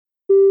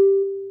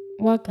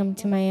Welcome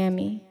to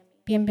Miami.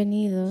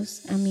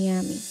 Bienvenidos a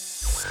Miami.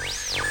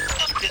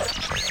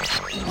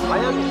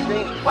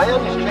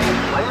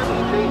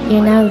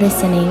 You're now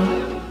listening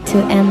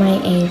to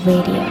MIA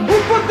Radio.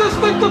 Who put this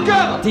thing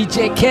together?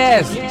 DJ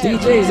Kaz,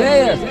 DJ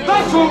Zaya.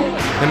 That's who.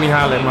 Let me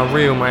holler at my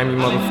real Miami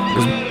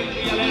motherfuckers.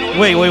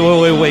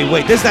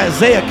 Wait. This that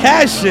Zaya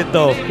Cash shit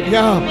though.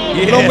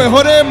 Lo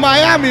mejor en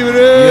Miami, bro.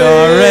 You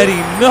already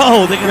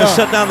know they're gonna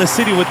shut down the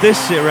city with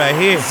this shit right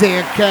here.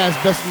 Zaya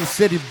Cash, best in the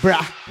city,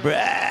 bruh.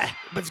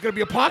 But it's gonna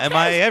be a podcast.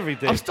 MIA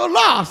everything. I'm still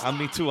lost.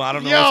 Me too. I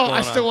don't know Yo, what's going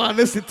I still want to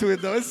listen to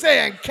it though. It's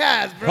Zaya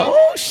Cash, bro.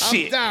 Oh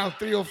shit. I'm down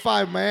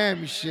 305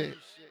 Miami shit.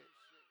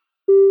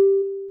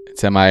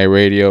 It's MIA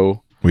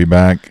Radio. We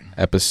back.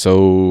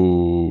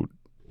 Episode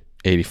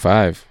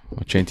 85.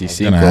 I'm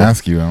gonna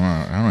ask you.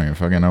 I don't even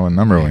fucking know what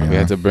number we are. We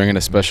had to bring in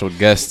a special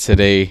guest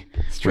today.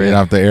 Straight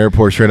off the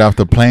airport, straight off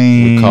the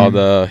plane. We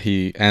called.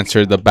 He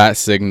answered the bat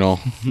signal.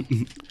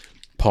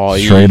 Paul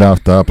E. Straight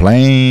off the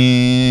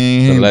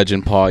plane. The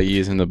legend Paul E.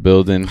 is in the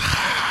building.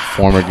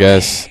 Former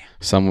guest.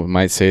 Some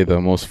might say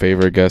the most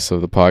favorite guest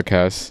of the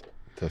podcast.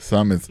 To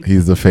some,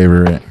 he's the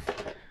favorite.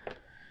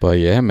 But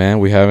yeah, man,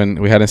 we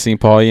hadn't seen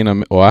Paul E.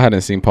 I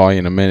hadn't seen Paul E.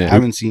 in a minute. I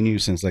haven't seen you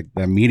since like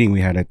that meeting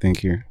we had, I think,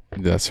 here.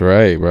 That's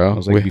right, bro. It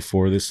was like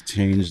before this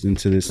changed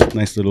into this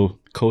nice little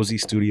cozy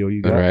studio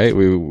you got. Right,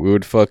 we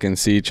would fucking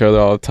see each other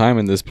all the time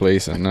in this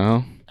place, and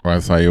now. Well, I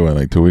saw you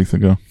like 2 weeks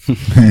ago,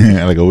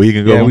 like a week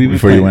ago,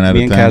 before you went out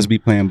of town. Me and Kaz be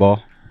playing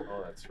ball.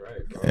 Oh, that's right.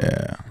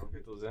 Yeah. Don't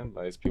get those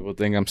invites. People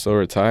think I'm so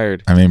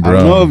retired. I mean, bro, I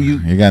don't know if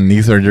you got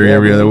knee surgery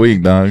every other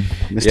week, dog.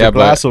 Mr.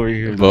 Glass over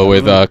here. But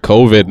with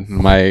COVID,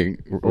 my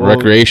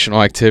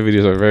recreational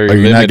activities are very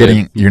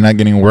limited. You're not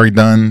getting work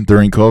done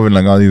during COVID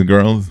like all these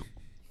girls.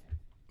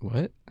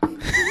 What?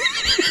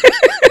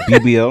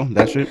 BBL,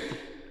 that shit.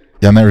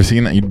 Y'all never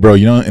seen that, bro?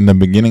 You know, in the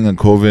beginning of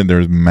COVID,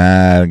 there's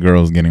mad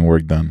girls getting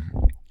work done,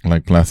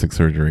 like plastic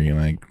surgery,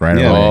 like right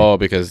away. Oh,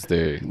 because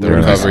the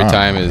recovery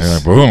time is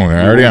like, boom.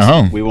 They're already at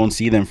home. We won't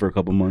see them for a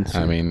couple months.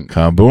 I mean,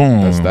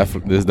 kaboom.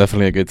 This is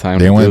definitely a good time.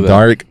 They went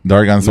dark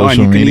on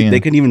social media. They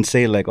couldn't even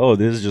say like, "Oh,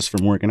 this is just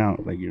from working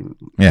out." Like,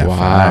 yeah,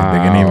 wow. They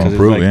can even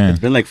prove it. It's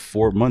been like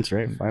 4 months,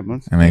 right? 5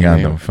 months. And they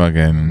got the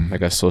fucking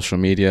like a social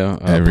media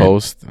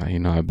post. I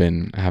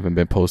haven't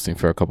been posting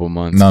for a couple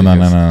months. No.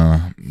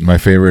 My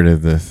favorite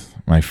is this.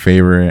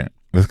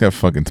 This got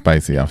fucking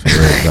spicy off the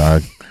rip,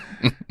 dog.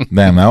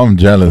 Damn, now I'm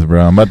jealous,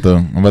 bro. I'm about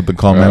to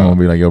call Memo and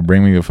be like, "Yo,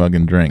 bring me a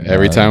fucking drink."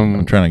 Every time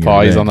I'm trying to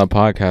Paul is on the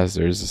podcast,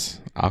 there's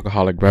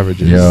alcoholic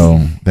beverages.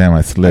 Yo, damn,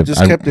 I slipped. I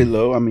just kept it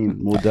low. I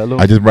mean, Modelo.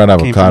 I just brought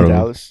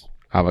avocado.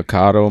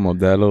 Avocado,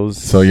 Modelo's.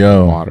 So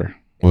yo, water.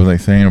 What was I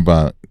saying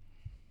about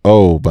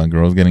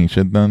girls getting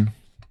shit done?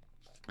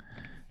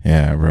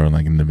 Yeah, bro.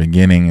 Like in the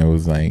beginning, it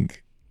was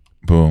like,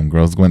 boom,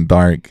 girls went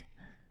dark,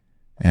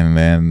 and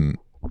then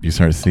you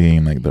start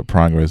seeing like the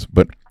progress.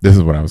 But this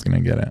is what I was gonna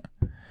get at.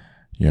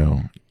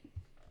 Yo,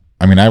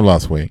 I mean, I've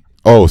lost weight.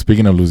 Oh,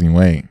 speaking of losing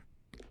weight,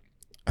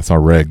 I saw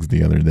Regs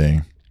the other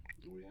day.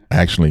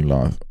 Actually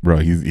lost, bro.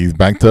 He's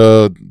back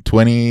to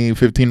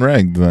 2015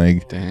 Regs.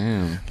 Like,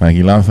 damn. Like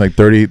he lost like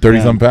 30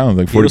 some pounds,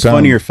 like 40 pounds. He was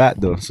funny or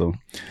fat though, so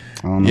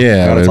I don't know.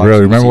 Yeah,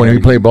 bro. Remember when he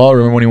played ball?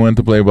 Remember when he went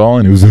to play ball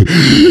and he was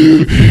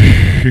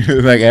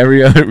like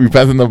every other we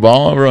passing the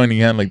ball, bro, and he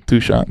had like 2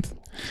 shots.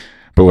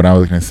 But what I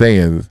was gonna say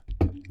is,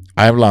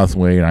 I've lost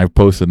weight. I've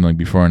posted like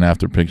before and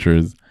after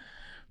pictures.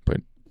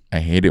 I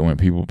hate it when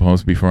people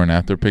post before and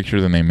after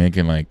pictures and they make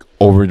it like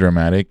over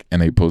dramatic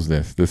and they post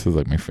this. This is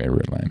like my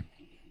favorite line.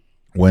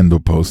 When the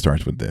post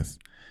starts with this.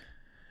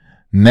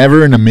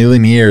 Never in a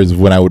million years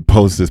would I would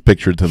post this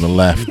picture to the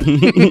left.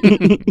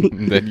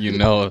 Then you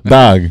know.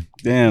 Dog.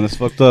 Damn, that's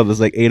fucked up. That's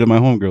like 8 of my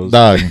homegirls.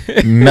 Dog.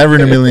 Never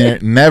in a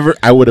million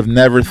I would have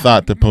never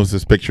thought to post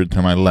this picture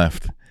to my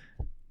left.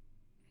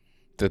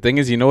 The thing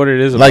is, you know what it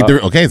is about?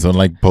 Like, okay, so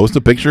like post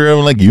a picture of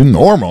like you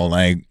normal,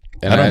 like.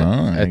 And I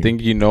don't know. I think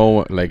you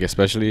know, like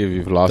especially if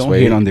you've lost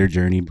weight. Don't hate on their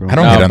journey, bro. I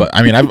don't hate on.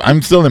 I mean, I'm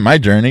still in my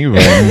journey.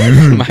 But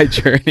my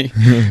journey.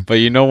 But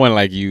you know when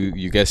like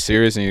you get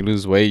serious and you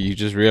lose weight, you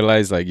just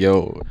realize like,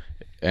 yo,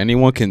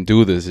 anyone can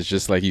do this. It's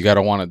just like you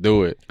gotta want to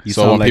do it.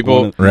 So when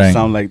people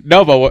sound like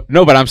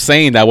but I'm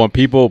saying that when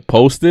people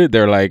post it,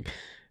 they're like,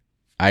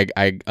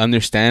 I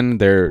understand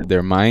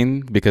their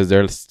mind because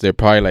they're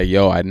probably like,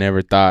 yo, I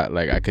never thought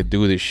like I could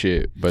do this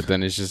shit, but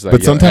then it's just like,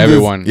 but sometimes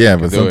everyone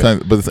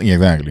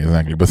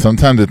exactly. But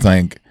sometimes it's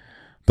like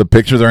the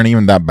pictures aren't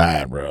even that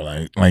bad, bro.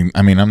 Like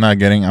I mean, I'm not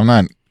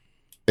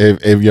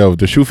if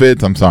the shoe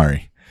fits, I'm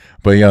sorry,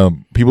 but yo,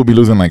 people be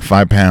losing like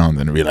 5 pounds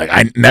and be like,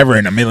 I never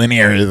in a million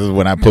years is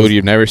when I post. Dude,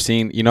 you've never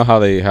seen, you know how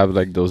they have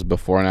like those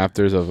before and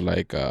afters of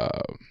like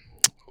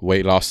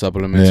weight loss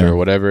supplements or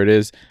whatever it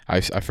is.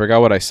 I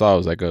forgot what I saw. It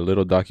was like a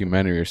little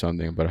documentary or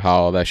something, but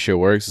how that shit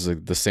works is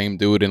like the same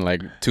dude in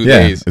like 2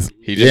 days.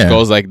 He just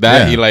goes like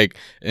that. He like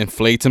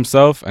inflates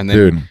himself and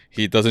then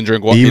he doesn't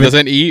drink water. He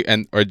doesn't eat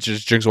or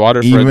just drinks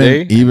water for a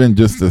day. Even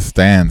just the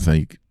stance,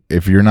 like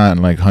if you're not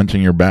like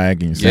hunching your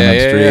back and you stand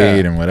up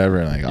straight and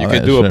whatever, like all you that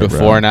could do it shit, before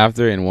bro. and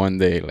after in one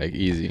day, like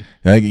easy.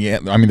 Like, yeah,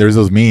 I mean, there's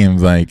those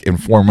memes like in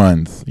 4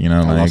 months, you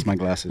know. I like, lost my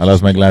glasses. I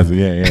lost my glasses.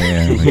 Yeah.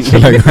 Like,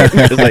 shit like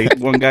that. It's like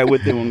one guy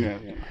with it, one guy.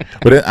 Yeah.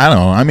 But I don't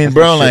know. I mean, That's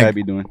bro, what shit I like,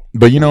 be doing.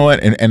 but you know what?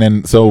 And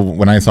then so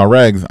when I saw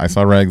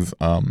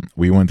Regs,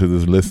 we went to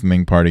this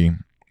listening party.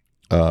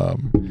 But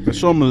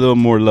show him a little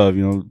more love,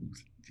 you know.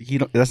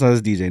 That's not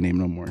his DJ name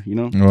no more, you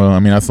know. Well, I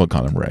mean, I still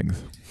call him Regs.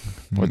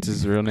 What's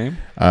his real name?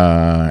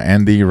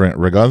 Andy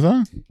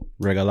Regaza.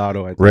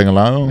 Regalado, I think.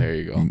 Regalado. There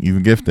you go. He's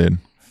gifted.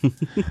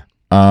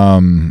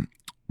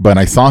 But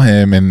I saw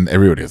him and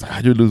everybody was like,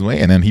 how'd you lose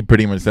weight? And then he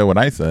pretty much said what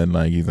I said.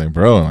 Like, he's like,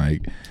 bro,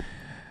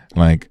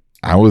 like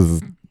I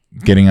was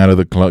getting out of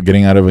the club,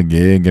 getting out of a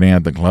gig, getting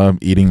out the club,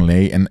 eating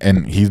late.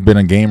 And he's been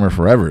a gamer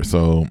forever.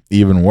 So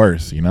even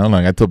worse, you know,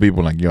 like I tell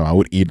people like, yo, I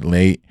would eat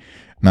late,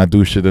 not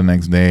do shit the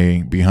next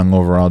day, be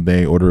hungover all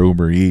day, order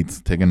Uber Eats,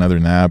 take another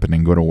nap, and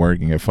then go to work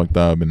and get fucked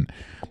up. And,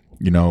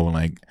 you know,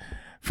 like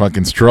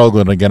fucking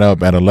struggle to get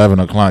up at 11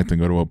 o'clock to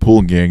go to a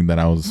pool gig that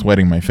I was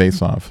sweating my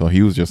face off. So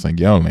he was just like,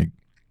 yo, like,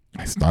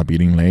 I stopped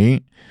eating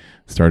late,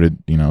 started,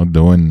 you know,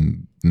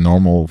 doing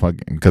normal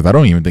fucking, because I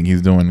don't even think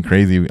he's doing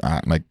crazy.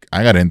 Like,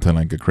 I got into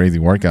like a crazy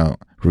workout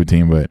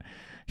routine, but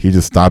he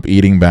just stopped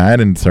eating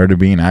bad and started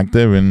being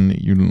active, and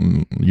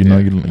you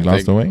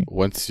lost the weight.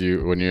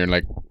 When you're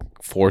like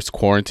forced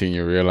quarantine,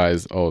 you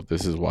realize, oh,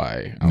 this is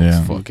why I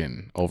was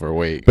fucking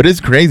overweight. But it's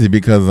crazy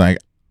because like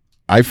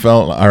I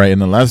felt all right in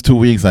the last 2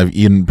 weeks. I've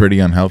eaten pretty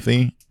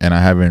unhealthy and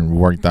I haven't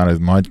worked out as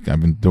much. I've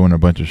been doing a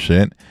bunch of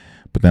shit,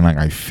 but then like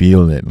I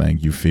feel it.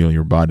 Like you feel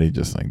your body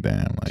just like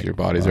damn. Like your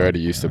body's already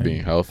used to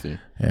being healthy.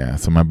 Yeah.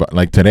 So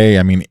like today,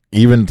 I mean,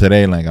 even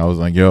today, like I was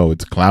like, yo,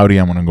 it's cloudy.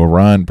 I'm gonna go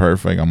run.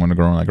 Perfect. I'm gonna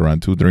go run like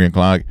around 2-3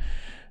 o'clock,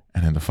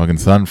 and then the fucking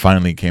sun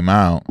finally came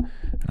out.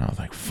 And I was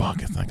like,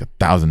 fuck, it's like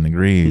 1,000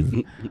 degrees.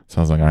 So I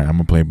was like, all right, I'm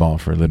going to play ball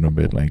for a little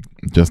bit, like,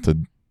 just to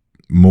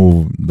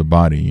move the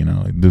body, you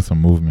know, like, do some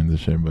movement and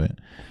shit. But,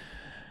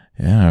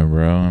 yeah,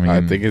 bro. I mean,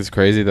 I think it's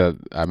crazy that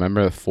I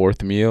remember the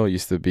fourth meal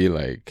used to be,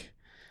 like,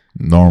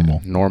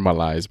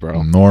 normalized,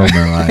 bro.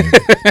 Normalized.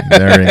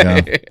 There you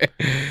go.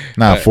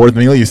 Nah, fourth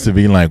meal used to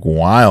be, like,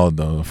 wild,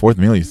 though. The fourth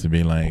meal used to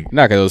be, like...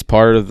 Nah, because it was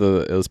part of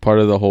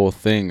the whole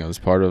thing. It was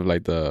part of,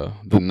 like, the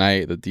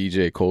night, the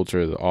DJ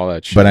culture, all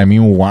that shit. But, I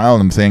mean, wild,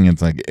 I'm saying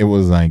it's, like, it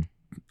was, like,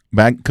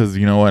 back... Because,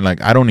 you know what?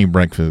 Like, I don't eat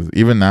breakfast.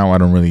 Even now, I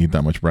don't really eat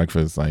that much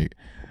breakfast. Like,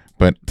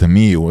 but to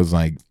me, it was,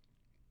 like,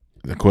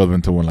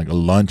 equivalent to what, like, a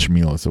lunch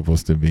meal is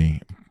supposed to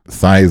be.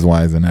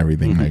 Size-wise and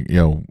everything. Like,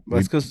 yo...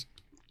 That's because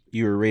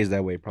you were raised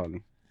that way,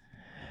 probably.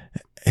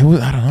 It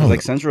was, I don't know.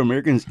 Like Central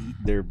Americans,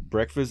 their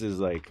breakfast is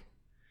like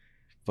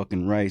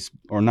fucking rice,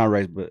 or not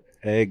rice, but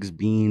eggs,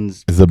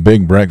 beans. It's a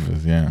big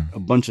breakfast, yeah. A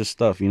bunch of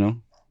stuff, you know?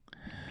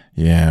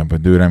 Yeah,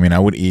 but dude, I mean, I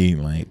would eat,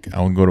 like,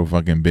 I would go to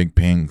fucking Big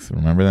Pink's.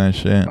 Remember that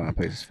shit? Oh, that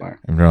place is fire.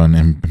 Bro, and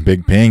then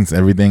Big Pink's,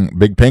 everything.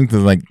 Big Pink's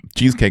is like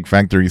Cheesecake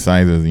Factory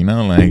sizes, you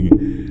know? Like,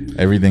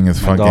 everything is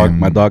fucking.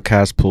 My dog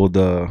Cass pulled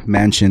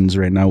mansions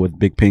right now with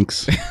Big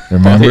Pinks.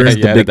 Remember? It's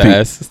the Big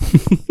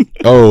Pink.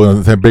 Oh,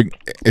 is it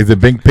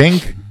Big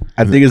Pink?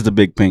 I think it's the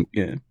Big Pink,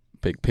 yeah.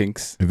 Big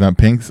Pinks. Is that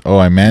Pinks? Oh,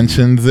 I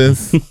mansions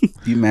this.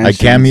 I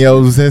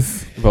cameos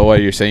this. But what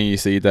you're saying, you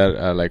used to eat that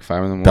at like 5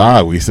 in the morning?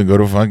 Dog, we used to go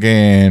to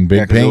fucking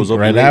Big Pink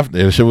right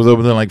after. The shit was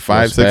open till like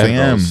 5, 6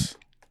 a.m.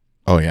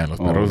 Oh, yeah, Los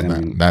Perros.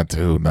 That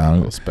too,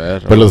 dog. Los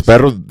Perros. But Los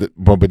Perros,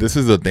 but this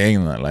is the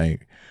thing that,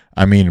 like,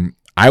 I mean,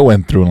 I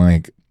went through,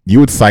 like,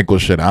 you would cycle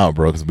shit out,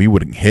 bro, because we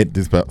would hit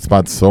this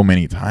spot so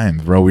many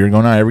times, bro. We were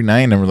going out every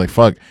night and we're like,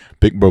 fuck,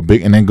 big,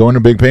 and then going to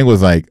Big Pink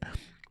was like,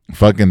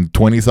 fucking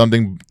 20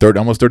 something,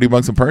 almost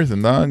 $30 a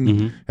person, dog.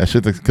 That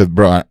shit, because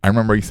bro, I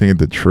remember you seeing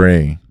the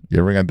tray. You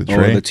ever got the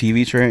tray? Oh, the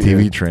TV tray.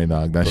 TV tray,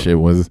 dog. That shit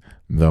was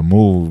the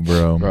move,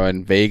 bro. Bro,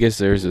 in Vegas,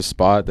 there's a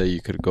spot that you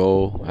could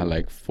go at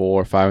like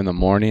 4 or 5 in the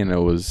morning, and it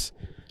was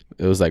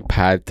like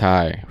pad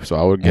thai. So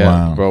I would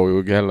get, bro, we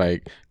would get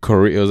like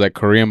it was like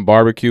Korean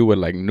barbecue with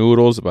like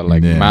noodles, but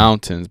like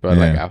mountains, but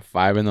like at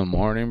 5 in the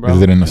morning, bro.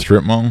 Is it in a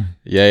strip mall?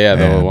 Yeah,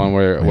 the one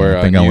where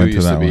I think I went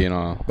used to to be, one. you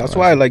know. That's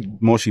why I like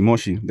Moshi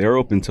Moshi. They're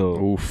open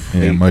till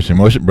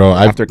Moshi, bro.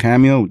 After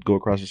Cameo, we'd go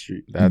across the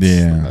street.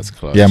 That's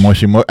close. Yeah,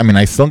 Moshi. I mean,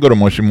 I still go to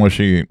Moshi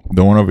Moshi,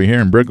 the one over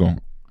here in Brickell.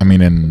 I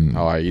mean, in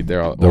I eat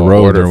there all the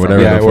road or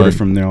whatever. Yeah, I order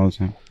from there all the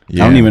time.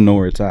 Yeah. I don't even know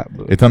where it's at.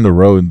 But it's on the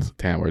roads.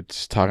 Damn, we're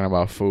just talking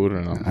about food,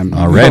 and I'm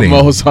already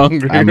almost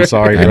hungry. I'm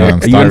sorry, I know,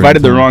 bro. You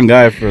invited the wrong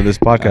guy for this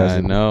podcast. I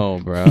know,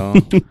 bro.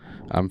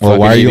 I'm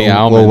why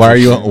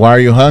are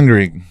you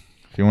hungry?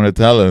 If you want to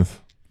tell us.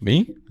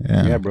 Me?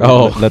 Yeah, bro.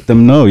 Oh, let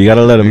them know. You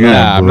gotta let them know.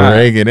 I'm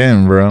break it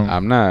in, bro.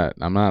 I'm not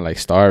like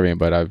starving,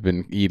 but I've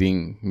been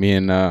eating. Me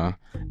and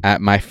at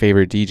my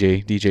favorite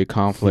DJ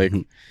Conflict.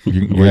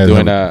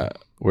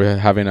 We're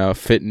having a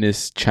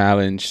fitness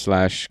challenge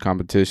 /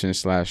 competition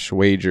 /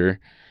 wager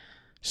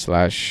 /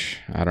 I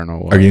don't know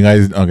what. Are you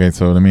guys okay?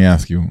 So let me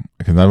ask you,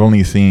 because I've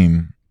only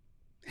seen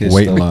his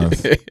weight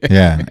loss.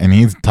 Yeah, and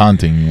he's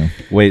taunting you.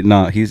 Wait,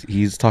 no,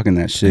 he's talking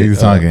that shit. He's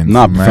talking.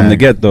 Not from the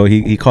get though.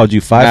 He called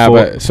you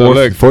 5'4", so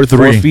look, 4'3",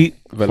 4 feet.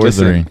 But 4-3.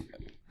 listen,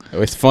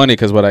 it's funny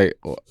because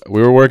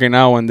we were working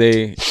out one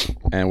day,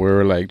 and we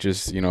were like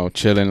just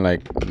chilling,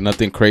 like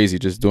nothing crazy,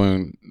 just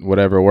doing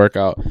whatever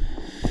workout.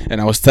 And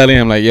I was telling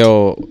him like,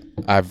 yo,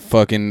 I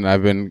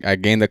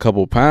gained a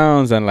couple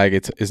pounds, and like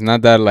it's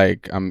not that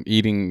like I'm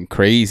eating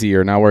crazy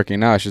or not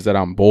working out. It's just that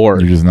I'm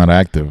bored. You're just not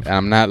active. And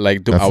I'm not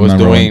like That's I the was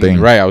number one doing thing.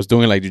 right. I was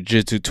doing like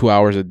jiu-jitsu 2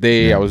 hours a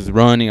day. Yeah. I was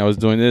running. I was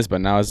doing this,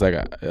 but now it's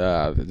like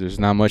there's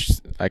not much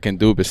I can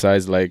do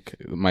besides like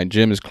my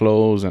gym is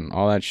closed and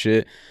all that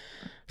shit.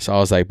 So I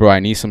was like, bro, I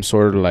need some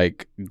sort of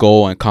like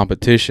goal and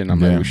competition. I'm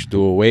like, we should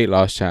do a weight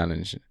loss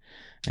challenge.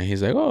 And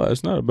he's like, oh,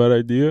 that's not a bad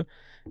idea.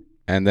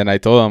 And then I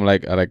told him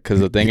like, because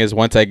the thing is,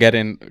 once I get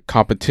in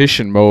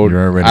competition mode,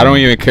 I don't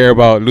even care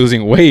about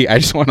losing weight. I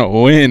just want to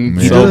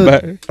win so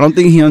bad. I don't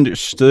think he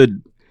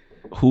understood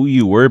who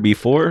you were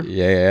before.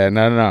 Yeah,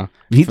 no.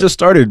 He just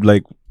started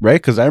like,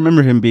 right? Because I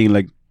remember him being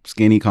like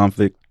skinny,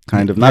 conflict,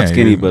 kind of not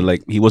skinny, but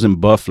like he wasn't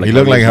buff. Like he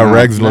looked like how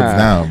Regs looks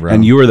now, bro.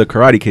 And you were the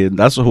Karate Kid.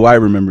 That's who I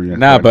remember. I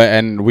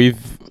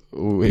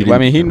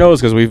mean, he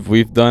knows because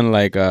we've done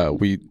like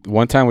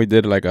one time we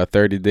did like a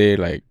 30-day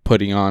like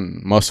putting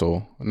on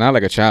muscle, not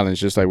like a challenge,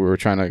 just like we were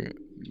trying to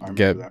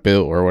get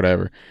built or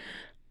whatever.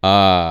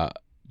 But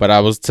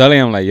I was telling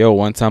him like, yo,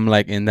 once I'm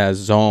like in that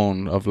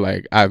zone of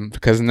like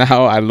because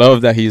now I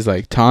love that he's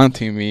like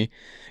taunting me.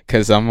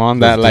 Cause I'm on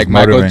that like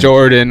Michael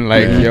Jordan,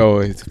 like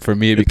for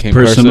me it became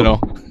personal.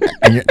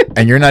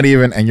 and you're not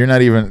even.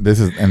 This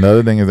is, and the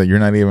other thing is that you're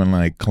not even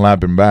like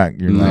clapping back.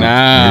 You're not.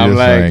 Nah, I'm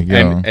like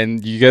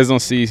and you guys don't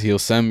see. He'll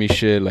send me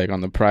shit like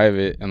on the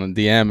private and on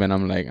the DM, and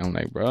I'm like,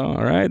 bro,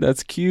 all right,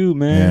 that's cute,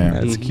 man.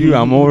 That's cute.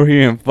 I'm over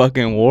here in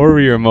fucking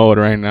warrior mode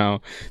right now,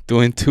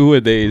 doing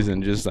 2-a-days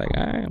and just like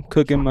I'm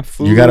cooking my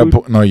food. You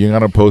gotta you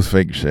gotta post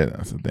fake shit.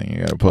 That's the thing. You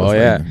gotta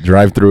post.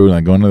 Drive through,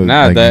 like going to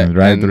the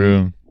drive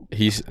through.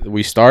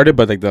 We started,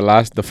 but like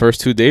the first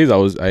 2 days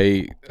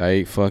I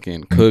ate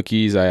fucking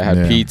cookies. I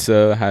had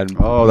pizza.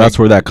 That's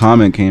where that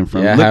comment came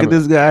from. Look at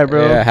this guy,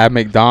 bro. Yeah, I had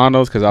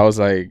McDonald's because I was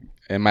like,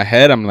 in my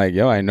head, I'm like,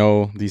 yo, I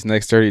know these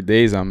next 30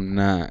 days I'm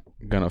not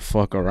gonna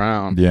fuck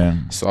around. Yeah.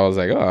 So I was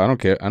like, oh, I don't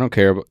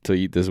care to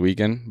eat this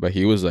weekend. But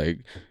he was like,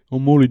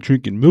 I'm only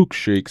drinking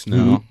milkshakes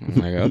now. I'm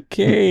like,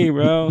 okay,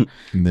 bro.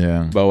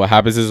 Yeah. But what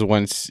happens is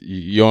once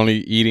you're only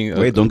eating.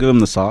 Wait, don't give him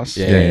the sauce.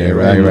 Yeah,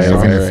 right. I was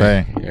gonna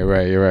say. You're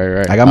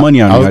right. I got money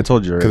on you. I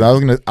told you. Because I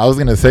was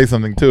gonna say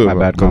something too. My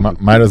bad.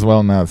 But might as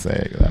well not say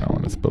it because I don't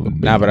want to spill the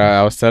beans. Nah, but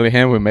I was telling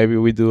him maybe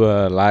we do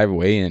a live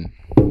weigh-in,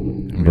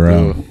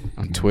 bro,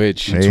 on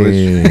Twitch.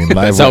 Hey,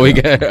 That's how we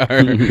get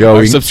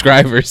our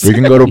subscribers. We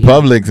can go to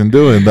Publix and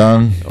do it,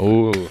 dog.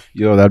 Oh,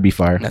 yo, that'd be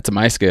fire. That's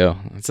my scale.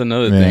 That's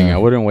another thing. I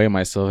wouldn't weigh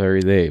myself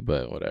every day,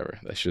 but whatever.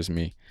 That's just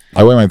me.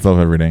 I weigh myself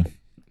every day.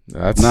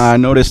 I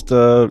noticed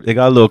it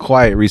got a little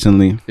quiet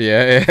recently.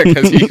 Yeah,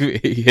 because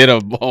he hit a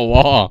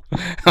wall.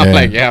 I'm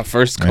like,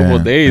 first couple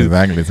days,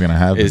 exactly, it's gonna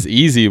happen. It's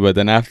easy, but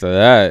then after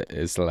that,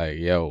 it's like,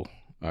 yo,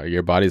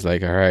 your body's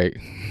like, all right,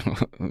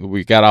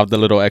 we got off the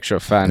little extra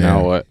fat.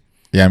 Now what?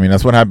 Yeah, I mean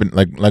that's what happened.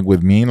 Like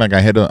with me, like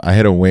I hit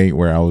a weight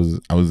where I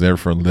was there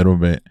for a little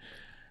bit,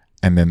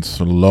 and then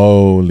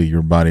slowly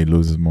your body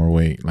loses more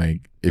weight.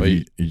 Like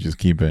if you just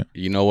keep it.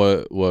 You know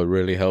what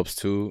really helps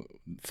too?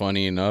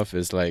 Funny enough,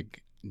 is like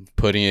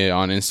putting it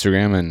on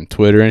Instagram and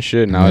Twitter and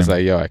shit. Now it's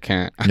like, yo, I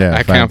can't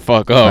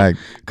fuck up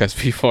because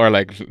people are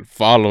like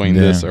following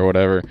this or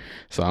whatever.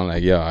 So I'm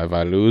like, yo, if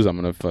I lose, I'm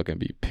gonna fucking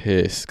be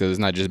pissed because it's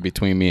not just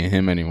between me and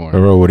him anymore.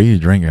 Bro, what are you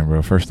drinking,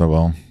 bro? First of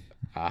all,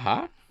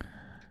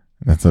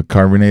 that's a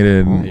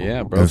carbonated.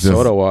 Yeah, bro,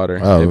 soda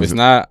water. Oh, if it's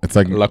not, it's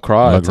like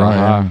LaCroix. It's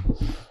I've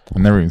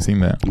never even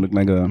seen that. It looked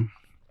like a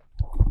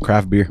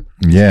craft beer.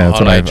 Yeah, that's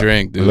what I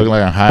drink, dude. It looked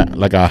like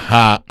a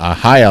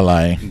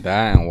Hi-Li.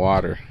 That and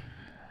water.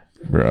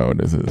 Bro,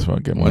 this is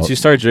fucking. Once you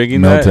start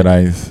drinking melted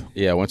ice.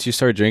 Yeah, once you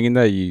start drinking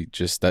that, you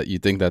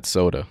think that's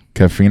soda.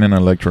 Caffeine and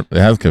It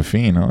has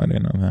caffeine. Oh, I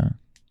didn't know that.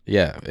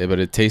 Yeah, but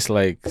it tastes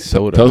like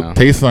soda.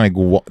 Tastes like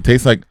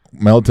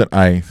melted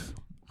ice.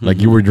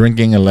 Like you were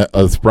drinking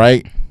a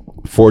Sprite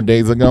 4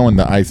 days ago and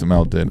the ice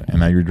melted, and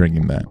now you're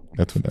drinking that.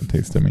 That's what that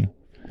tastes to me.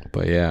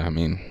 But yeah, I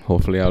mean,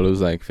 hopefully I'll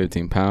lose like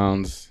 15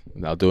 pounds.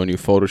 I'll do a new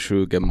photo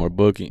shoot, get more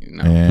booking.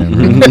 No.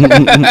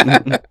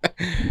 Yeah,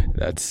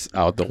 that's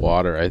out the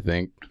water, I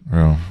think.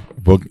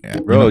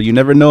 Bro, you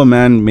never know,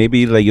 man.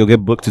 Maybe like you'll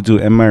get booked to do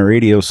MI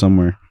Radio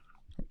somewhere.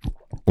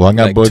 Well, I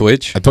got like booked.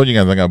 Twitch? I told you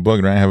guys I got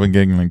booked, right? I have a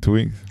gig in like 2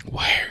 weeks.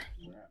 Where?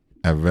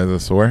 At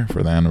Vesasor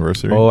for the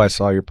anniversary. Oh, I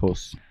saw your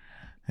post.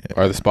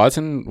 Are the spots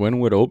in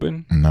Wynwood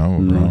open? No,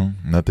 bro.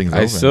 Nothing's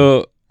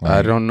open.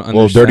 I don't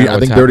understand. Well, I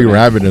think Dirty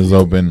Rabbit is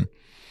open.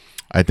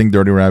 I think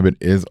Dirty Rabbit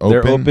is open.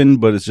 They're open,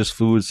 but it's just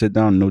food, sit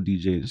down, no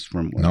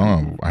DJs.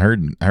 No, I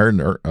heard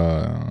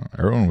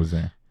everyone was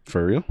there.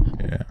 For real?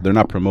 Yeah. They're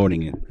not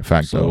promoting it.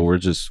 Fact. So we're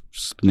just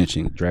dry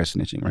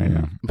snitching right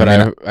now.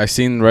 But I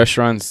seen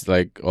restaurants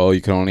like,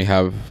 you can only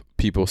have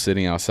people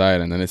sitting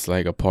outside, and then it's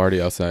like a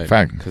party outside.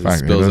 Fact. Because it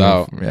spills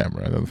out. Yeah,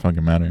 bro. It doesn't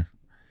fucking matter.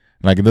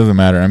 Like, it doesn't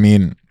matter. I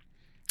mean,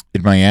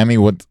 in Miami,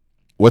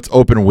 what's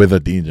open with a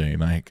DJ?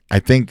 Like, I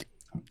think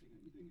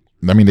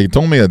I mean, they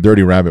told me that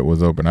Dirty Rabbit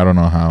was open. I don't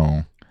know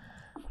how.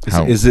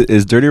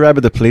 Is Dirty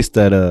Rabbit the place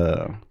that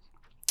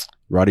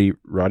Roddy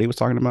was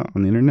talking about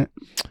on the internet?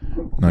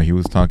 No, he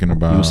was talking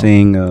about. He was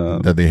saying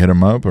that they hit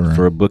him up or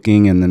for a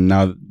booking, and then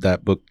now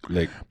that book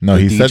like no,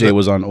 the he DJ said that,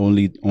 was on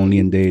only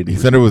in Dade. He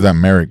said it was at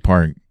Merrick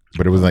Park,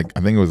 but it was like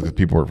I think it was because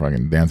people were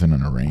fucking dancing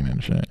in the rain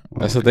and shit.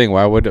 That's the thing.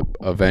 Why would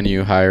a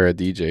venue hire a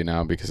DJ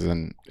now? Because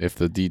then if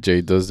the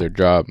DJ does their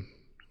job,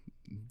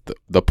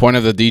 the point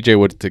of the DJ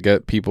was to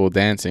get people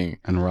dancing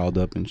and riled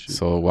up and shit.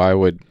 So why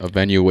would a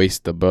venue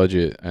waste the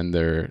budget and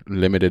their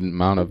limited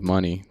amount of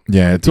money?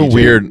 Yeah, it's a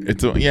weird. I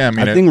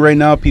think right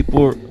now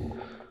people,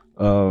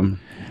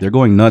 they're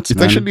going nuts. It's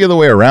man. actually the other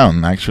way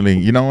around. Actually,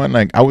 you know what?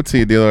 Like I would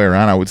see it the other way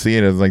around. I would see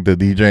it as like the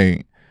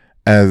DJ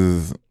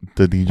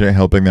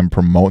helping them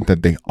promote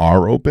that they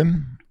are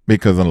open,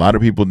 because a lot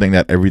of people think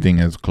that everything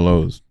is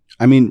closed.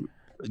 I mean,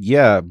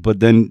 yeah, but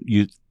then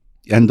you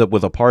end up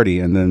with a party,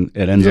 and then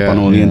it ends up on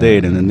only in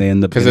Dade, and then they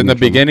end up because in the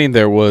beginning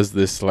there was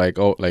this like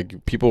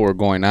people were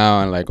going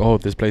out and like, oh,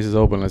 this place is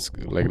open, let's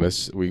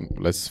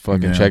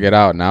fucking check it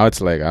out. Now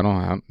it's like I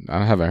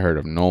haven't heard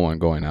of no one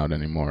going out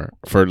anymore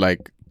for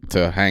like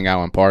to hang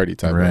out and party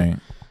type right.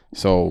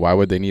 So why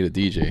would they need a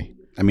DJ?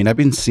 I mean, I've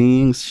been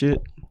seeing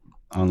shit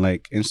on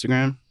like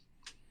Instagram.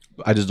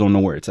 I just don't know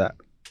where it's at,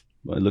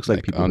 but it looks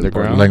like people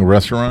underground, like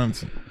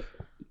restaurants,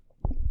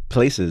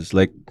 places,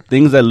 like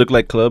things that look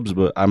like clubs,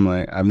 but I'm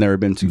like, I've never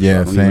been to.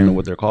 Yeah, so I don't even know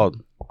what they're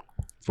called.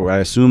 I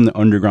assume the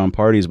underground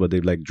parties, but they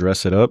like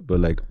dress it up.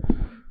 But like,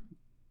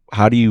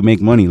 how do you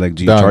make money? Like,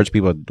 do you charge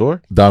people at the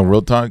door? Dog,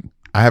 real talk.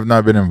 I have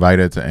not been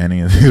invited to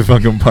any of these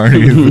fucking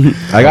parties.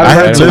 I got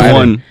invited to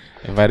one.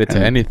 Invited to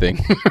anything.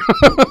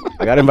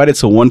 I got invited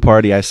to one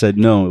party. I said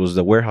no. It was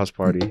the warehouse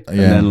party. And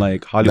then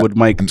like Hollywood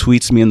Mike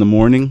tweets me in the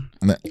morning.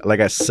 Like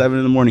at 7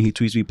 a.m, he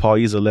tweets me, Paul,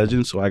 he's a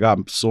legend. So I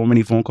got so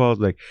many phone calls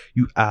like,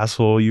 you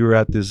asshole, you were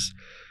at this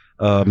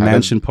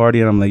mansion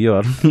party. And I'm like, yo,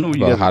 I don't know what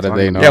you guys how did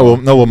they know? Yeah,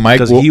 well,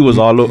 Mike, because he was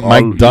all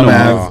Mike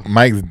dumbass.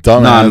 Mike's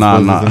dumbass.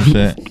 Nah. Some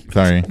shit.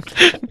 Sorry.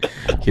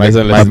 He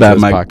doesn't listen to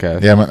this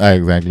podcast. Yeah,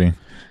 exactly.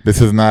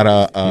 This is not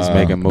a. He's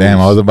making moves. Damn,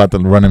 I was about to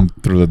run him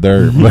through the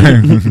dirt.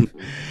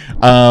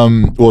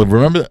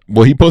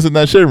 Well, he posted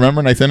that shit. Remember,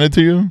 and I sent it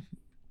to you.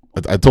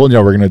 I told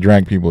y'all we're gonna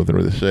drag people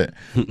through this shit.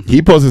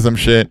 He posted some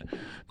shit.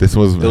 It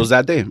was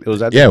that day.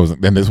 Yeah,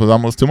 and this was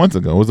almost 2 months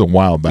ago. It was a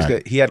while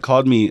back. He had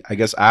called me, I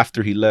guess,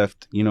 after he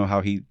left. You know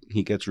how he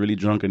gets really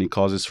drunk and he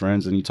calls his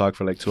friends and he talk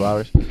for like 2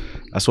 hours.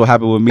 That's what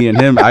happened with me and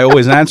him. I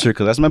always answer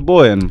because that's my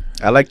boy, and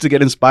I like to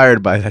get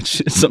inspired by that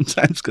shit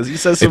sometimes because he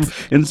says some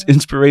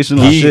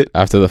inspirational shit.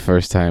 After the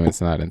first time,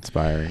 it's not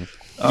inspiring.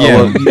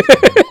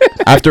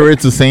 After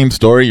it's the same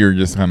story, you're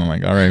just kind of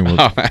like, all right. Well,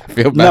 I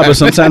feel bad. No, but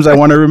sometimes I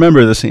want to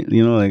remember the same.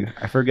 You know, like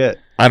I forget.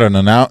 I don't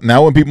know.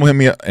 Now when people hit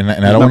me up, and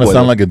I don't want to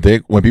sound like a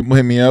dick, when people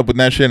hit me up with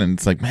that shit, and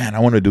it's like, man, I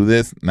want to do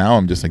this. Now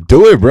I'm just like,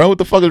 do it, bro. What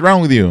the fuck is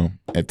wrong with you?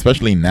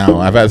 Especially now,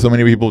 I've had so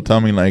many people tell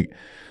me like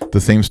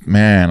the same.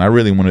 Man, I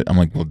really want to. I'm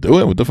like, well, do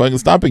it. What the fuck is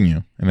stopping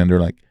you? And then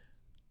they're like,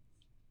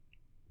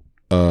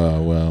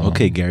 well,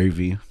 okay, Gary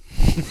V.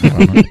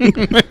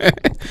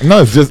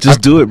 No, it's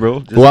just do it,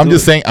 bro. I'm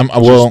just saying.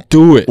 Just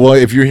do it. Well,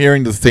 if you're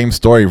hearing the same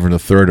story for the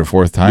third or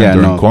fourth time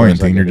during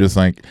quarantine, you're just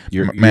like,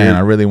 man, I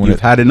really want to. You've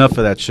had enough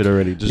of that shit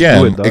already. Just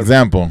do it, dog.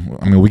 Example.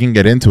 I mean, we can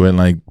get into it.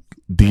 Like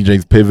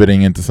DJs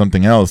pivoting into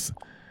something else.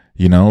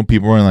 You know,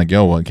 people are like,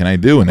 yo, what can I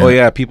do? And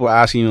then, people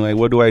asking you like,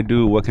 what do I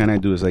do? What can I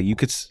do? It's like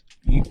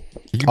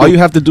all you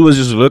have to do is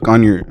just look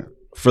on your.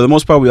 For the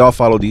most part, we all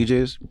follow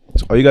DJs.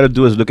 So all you got to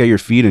do is look at your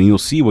feed, and you'll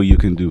see what you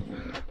can do.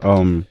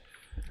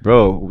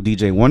 Bro,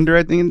 DJ Wonder,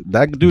 I think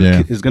that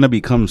dude is gonna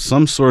become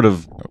some sort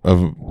of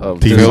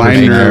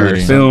designer,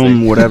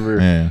 film,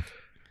 whatever. Yeah,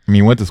 I mean,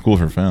 he went to school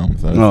for film.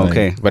 So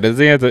okay, but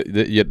they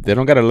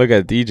don't gotta look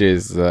at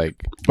DJs like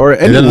or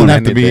anyone. It doesn't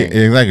have to be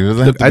exactly. It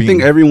doesn't have to I be,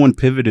 think everyone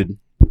pivoted.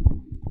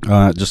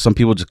 Just some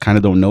people just kind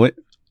of don't know it.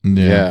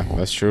 Yeah,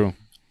 that's true.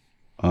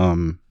 I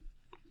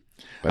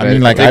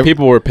mean, like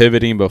people were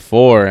pivoting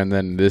before, and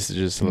then this is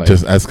just like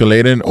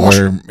escalated,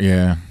 or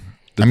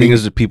The thing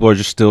is that people are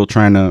just still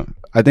trying to.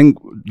 I think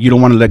you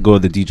don't want to let go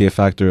of the DJ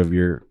factor of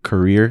your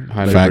career.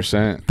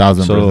 100%.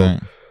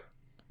 1,000%.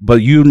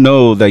 But you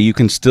know that you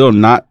can still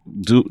not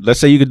do. Let's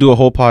say you could do a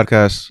whole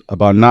podcast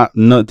about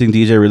nothing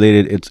DJ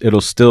related.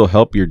 It'll still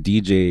help your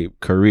DJ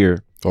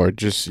career or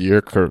just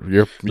your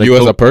you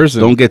as a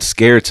person. Don't get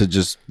scared to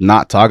just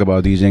not talk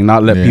about DJing.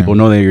 Not let people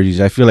know that you're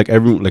DJ. I feel like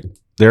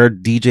there are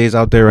DJs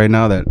out there right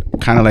now that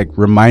kind of like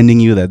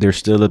reminding you that they're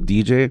still a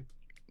DJ.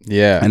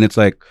 Yeah, and it's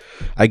like,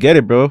 I get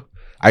it, bro.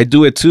 I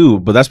do it too,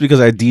 but that's because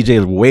I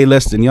DJ way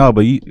less than y'all.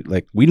 But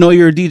we know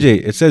you're a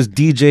DJ. It says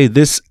DJ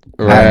this,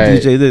 right?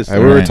 DJ this. We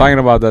were talking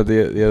about that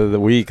the other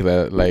week.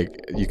 That like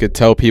you could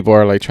tell people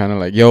are like trying to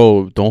like,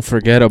 yo, don't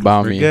forget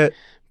about me.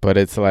 But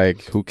it's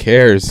like, who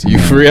cares? You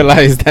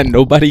realize that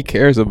nobody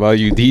cares about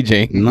you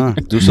DJing. Nah,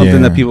 do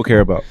something that people care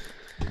about.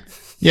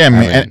 Yeah,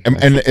 man,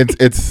 and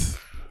it's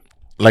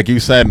like you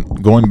said.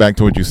 Going back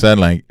to what you said,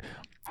 like.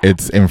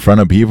 It's in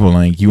front of people.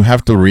 Like you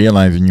have to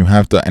realize, and you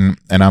have to, and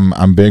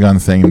I'm big on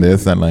saying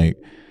this, that like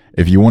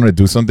if you want to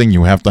do something,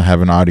 you have to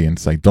have an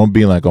audience. Like, don't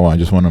be like, oh, I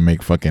just want to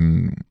make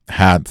fucking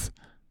hats.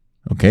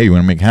 Okay, you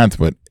want to make hats,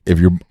 but if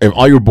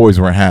all your boys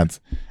wear hats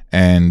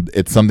and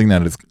it's something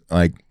that is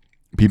like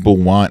people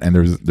want and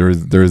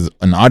there's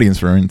an audience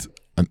for it,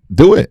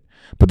 do it.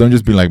 But don't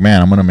just be like,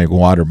 man, I'm gonna make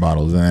water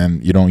bottles,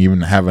 and you don't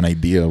even have an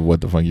idea of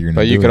what the fuck you're gonna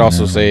do. But you could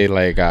also say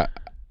like,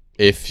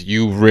 if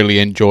you really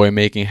enjoy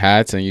making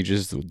hats and you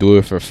just do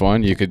it for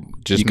fun, you could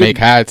just make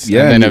hats,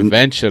 and then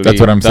eventually,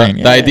 that's what I'm saying.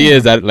 The idea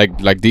is that like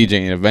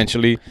DJing,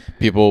 eventually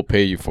people will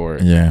pay you for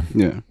it. Yeah.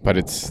 But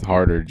it's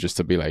harder just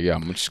to be like, yeah,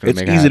 I'm just gonna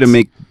make. It's easy to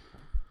make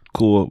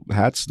cool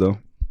hats though.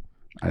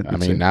 I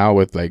mean, now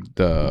with like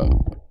the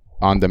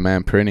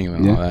on-demand printing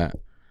and all that,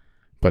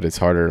 but it's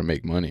harder to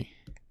make money.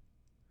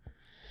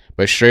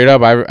 But straight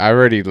up, I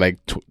already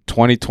like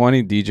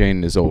 2020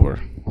 DJing is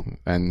over,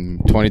 and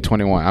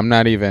 2021. I'm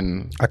not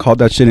even. I called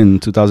that shit in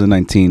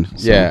 2019.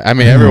 So. Yeah, I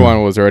mean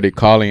everyone was already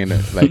calling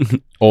it like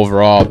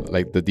overall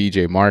like the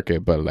DJ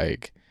market, but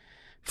like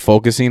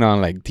focusing on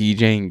like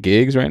DJing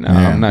gigs right now,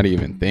 I'm not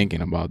even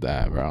thinking about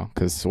that, bro.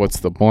 Because what's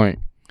the point?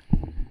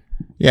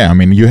 Yeah, I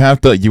mean you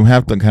have to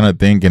kind of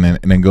think, and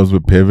it goes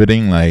with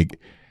pivoting. Like,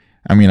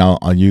 I mean,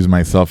 I'll use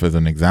myself as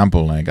an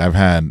example. Like, I've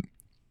had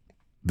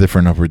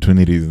different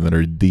opportunities that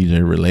are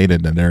DJ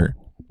related, that are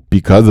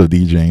because of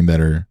DJing,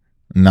 that are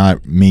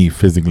not me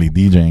physically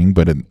DJing,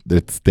 but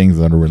it's things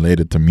that are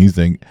related to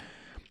music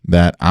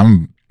that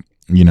I'm,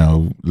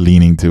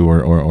 leaning to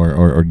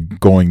or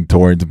going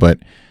towards, but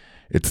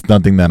it's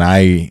nothing that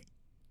I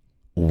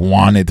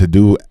wanted to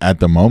do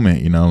at the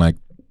moment, like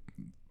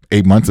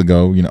 8 months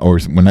ago, or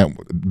when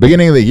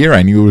beginning of the year,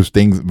 I knew it was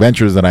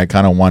ventures that I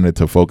kind of wanted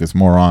to focus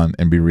more on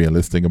and be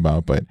realistic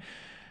about, but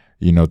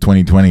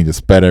 2020 just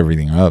sped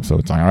everything up. So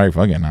it's like, all right,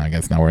 fuck it. Now I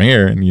guess now we're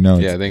here. And,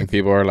 I think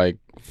people are like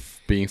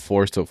being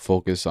forced to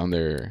focus on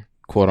their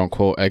quote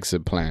unquote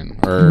exit plan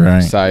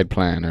or side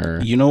plan. Or,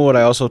 what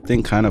I also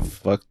think kind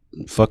of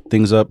fuck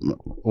things up.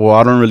 Well,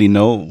 I don't really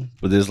know,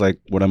 but there's like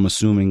what I'm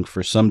assuming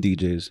for some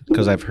DJs,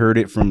 because I've heard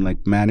it from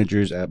like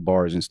managers at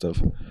bars and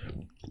stuff.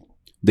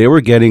 They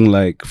were getting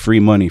like free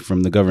money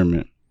from the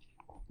government.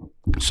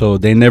 So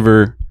they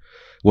never.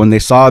 When they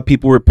saw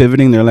people were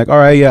pivoting, they're like, all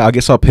right, yeah, I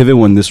guess I'll pivot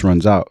when this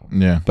runs out.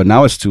 Yeah. But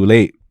now it's too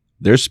late.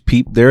 There are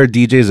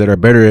DJs that are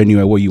better than you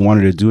at what you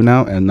wanted to do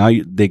now, and now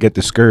they get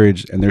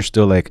discouraged, and they're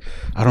still like,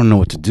 I don't know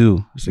what to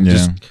do. It's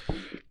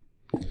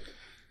like,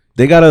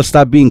 they got to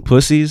stop being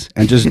pussies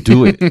and just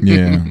do it.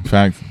 Yeah,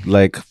 fact.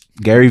 Like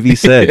Gary Vee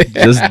said,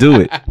 just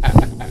do it.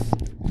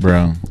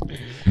 Bro.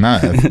 Nah,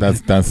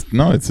 that's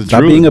no, it's a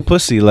Stop being a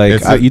pussy.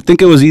 Like, you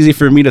think it was easy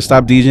for me to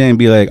stop DJing and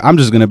be like, I'm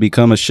just gonna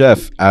become a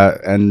chef,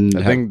 and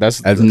I think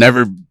I've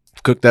never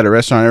cooked at a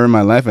restaurant ever in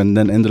my life, and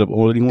then ended up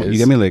ordering one. You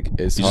get me? Like,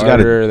 it's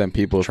harder than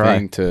people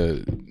think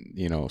to,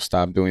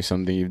 stop doing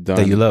something you've done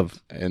that you love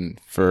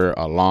and for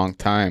a long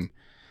time,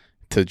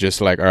 to just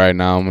like, all right,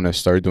 now I'm gonna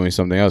start doing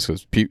something else,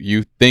 because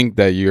you think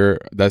that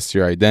that's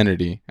your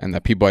identity, and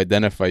that people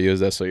identify you as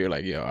that. So you're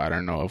like, yo, I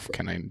don't know if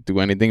can I do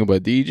anything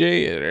but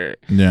DJ or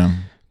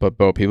But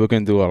bro, people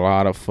can do a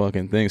lot of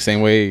fucking things.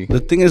 Same way.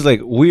 The thing is, like,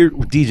 we're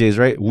DJs,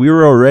 right?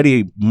 We're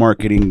already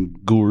marketing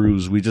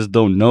gurus. We just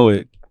don't know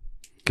it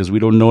because we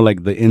don't know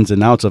like the ins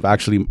and outs of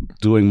actually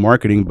doing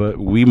marketing. But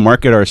we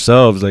market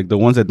ourselves. Like the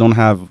ones that don't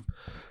have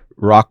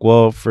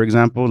Rockwell, for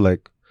example,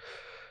 like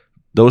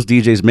those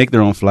DJs make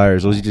their own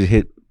flyers. Those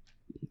DJs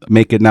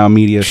Make It Now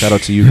Media. Shout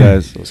out to you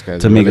guys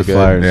to make the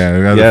flyers.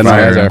 Yeah, the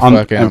flyers are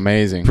fucking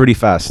amazing. Pretty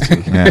fast.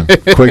 Yeah,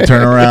 quick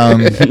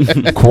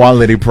turnaround,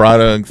 quality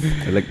products.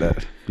 I like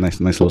that. Nice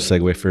little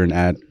segue for an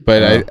ad.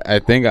 But I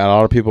think a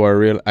lot of people are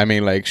real. I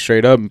mean, like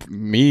straight up,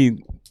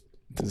 me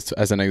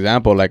as an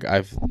example, like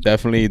I've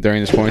definitely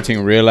during this quarantine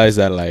realized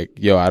that like,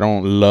 yo, I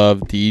don't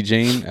love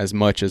DJing as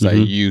much as I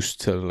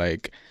used to.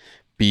 Like,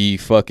 be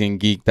fucking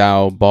geeked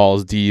out,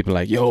 balls deep,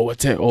 like, yo,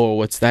 what's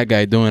that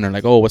guy doing, or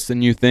like, oh, what's the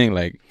new thing?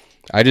 Like,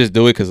 I just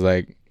do it because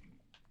like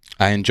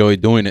I enjoy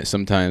doing it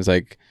sometimes,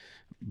 like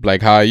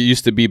how I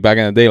used to be back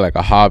in the day, like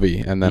a hobby,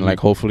 and then like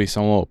hopefully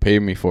someone will pay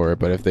me for it.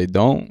 But if they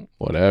don't,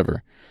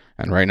 whatever.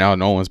 And right now,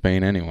 no one's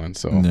paying anyone.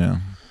 So yeah.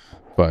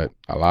 But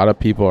a lot of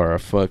people are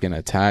fucking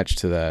attached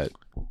to that,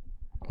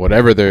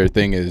 whatever their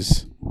thing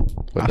is.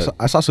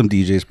 I saw some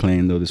DJs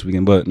playing though this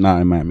weekend, but not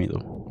in Miami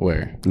though.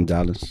 Where? In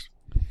Dallas.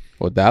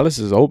 Well, Dallas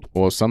is open.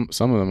 Well, some of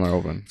them are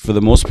open. For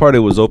the most part, it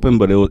was open,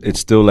 but it's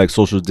still like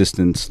social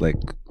distance. Like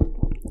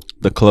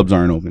the clubs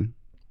aren't open.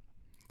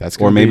 That's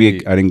or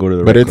maybe I didn't go to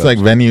the. But right it's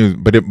clubs. like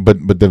venues.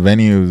 But the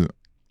venues.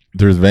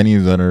 There's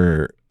venues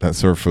that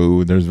serve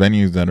food. There's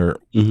venues that are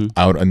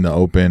out in the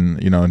open.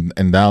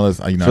 In Dallas,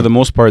 for the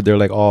most part, they're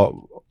like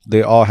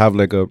they all have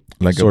like a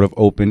sort of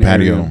open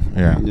patio.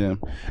 Area. Yeah.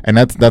 And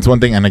that's one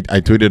thing. And I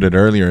tweeted it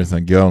earlier. It's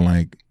like, yo,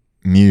 like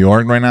New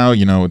York right now,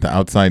 with the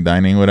outside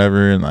dining,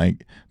 whatever, and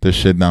like the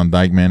shit down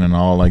Dykeman and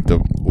all, like the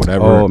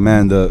whatever. Oh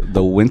man,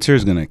 the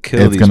winter's gonna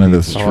kill. It's gonna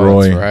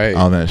destroy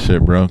all that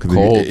shit, bro.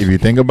 Because if you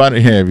think about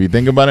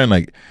it,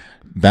 like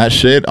that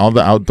shit, all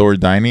the outdoor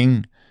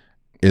dining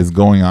is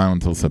going on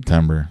until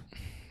September.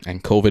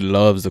 And COVID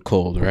loves the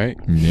cold, right?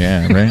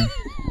 Yeah, right.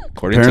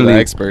 According to the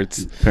Apparently-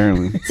 experts.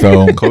 Apparently,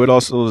 So COVID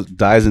also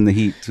dies in the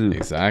heat too.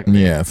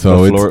 Exactly. yeah,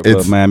 so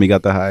it's Miami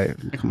got the high.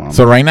 Come on,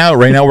 so right now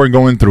we're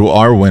going through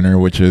our winter,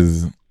 which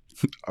is,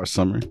 our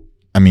summer.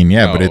 I mean,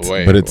 yeah, but Oh, it's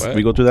wait, but it's what?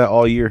 We go through that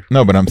all year.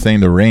 no, but I'm saying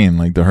the rain,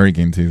 like the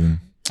hurricane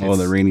season, Oh,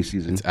 the rainy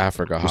season. It's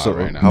Africa hot So,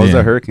 right now. how was Yeah.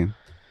 that hurricane?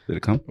 Did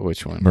it come?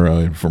 Which one?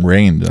 bro. From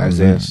rain, dog.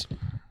 Isaiah's.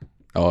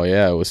 Oh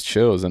yeah, it was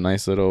chill. It was a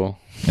nice little.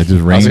 It just I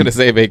was rained. gonna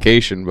say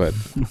vacation, but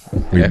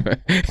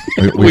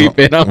We- we've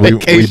been on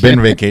vacation. We've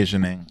been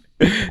vacationing.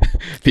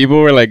 People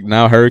were like,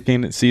 now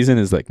hurricane season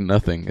is like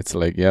nothing. It's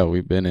like, yeah,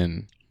 we've been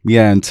in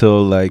Yeah,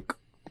 until like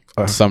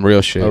some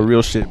real shit. a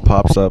real shit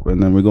pops up,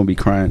 and then we're gonna be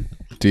crying.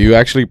 Do you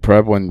actually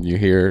prep when you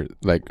hear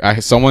like I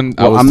was Well, talking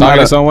I'm not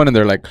to a- someone and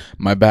they're like,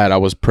 my bad, I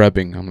was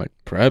prepping. I'm like,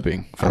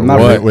 prepping for I'm not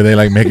what? Were they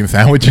like making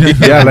sandwiches?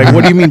 Yeah, like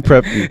what do you mean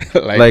prep?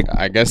 like,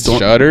 I guess don't-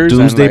 shutters,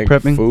 doomsday and,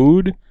 like, prepping?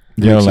 food.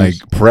 You know, Makes like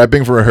sense.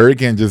 prepping for a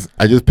hurricane.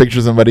 I just picture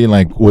somebody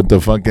like with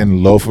the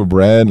fucking loaf of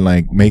bread,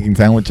 like making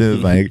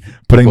sandwiches, like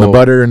putting the Well,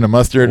 butter and the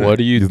mustard. What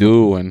do you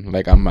do when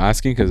like I'm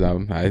asking because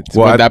when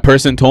I- that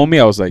person told me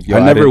I was like, yo, I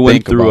never didn't went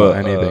think through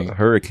about a anything.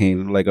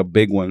 hurricane, like a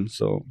big one.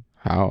 So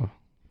How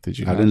did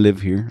you? I not? didn't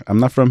live here. I'm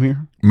not from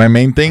here. My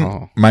main thing.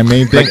 Oh. My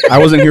main thing. I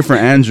wasn't here for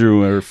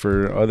Andrew or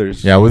for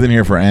others. Yeah, I wasn't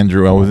here for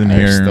Andrew. I wasn't I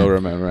here. still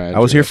remember. I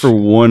was here for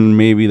one,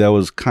 maybe that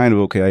was kind of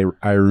okay.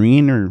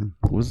 Irene or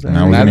what was that?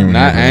 No, I wasn't not even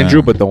here for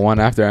Andrew, that. but the one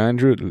after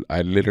Andrew.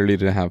 I literally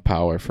didn't have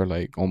power for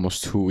like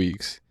almost 2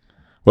 weeks.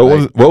 What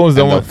Like, was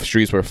the and one? The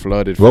streets were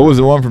flooded. What was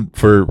the one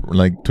for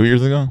like 2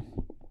 years ago?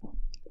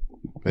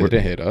 They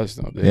didn't hit us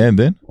though. Yeah, it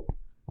did.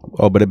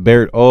 Oh, but it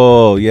buried.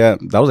 Oh, yeah,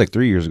 that was like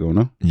 3 years ago.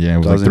 No, Yeah, it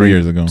was like 3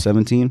 years ago.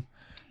 17.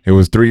 It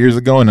was 3 years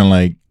ago, and then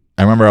like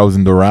I remember I was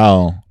in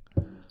Doral.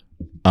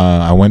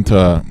 I went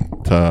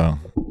to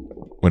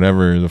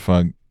whatever the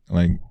fuck,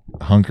 like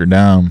hunker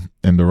down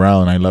in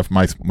Doral, and I left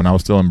when I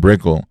was still in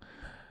Brickell,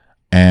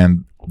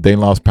 and they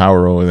lost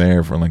power over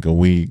there for like a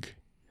week,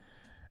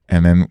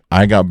 and then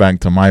I got back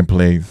to my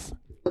place,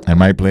 and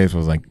my place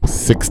was like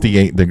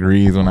 68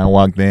 degrees when I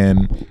walked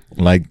in,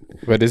 like.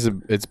 But it's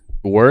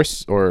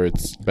worse or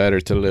it's better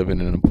to live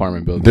in an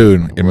apartment building? Dude,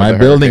 in with my a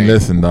building, hurricane?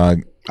 listen,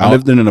 dog. I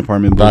lived in an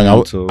apartment Dog,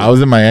 building. So I was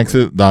in my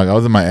ex's dog. I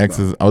was in my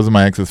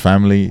ex's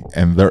family,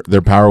 and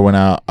their power went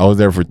out. I was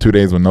there for 2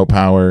 days with no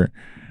power,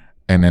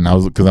 and then I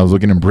was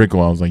looking in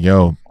Brickell. I was like,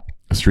 yo,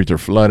 the streets are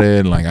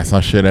flooded. Like I saw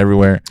shit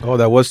everywhere. oh,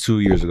 that was 2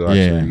 years ago. Actually,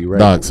 Yeah, you're right.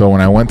 dog. So when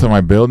I went to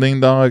my building,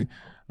 dog,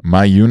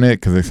 my unit,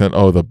 because they said,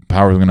 oh, the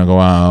power's gonna go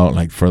out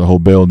like for the whole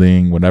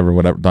building, whatever.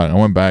 Dog, I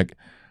went back.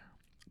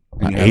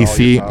 And you had all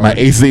your power. My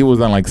AC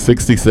was on like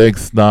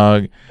 66,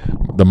 dog.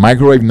 The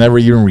microwave never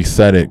even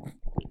reset it.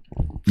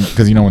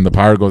 Because you know when the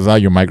power goes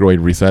out, your microwave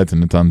resets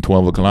and it's on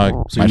 12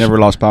 o'clock. So you never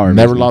lost power.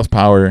 Never basically. lost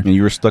power. And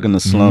you were stuck in the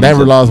slums.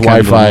 Never of lost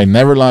Canada. Wi-Fi.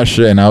 Never lost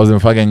shit. And I was in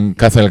fucking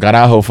Casa del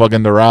Carajo,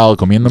 fucking Doral,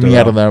 comiendo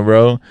Doral. mierda,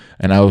 bro.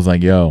 And I was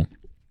like, yo,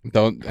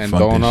 Don't Fuck this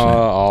shit.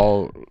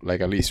 all like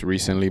at least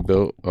recently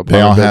built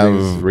They all apartment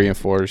buildings have-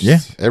 reinforced? yeah,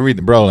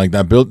 everything, bro. Like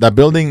the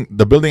building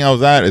I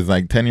was at is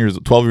like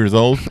 12 years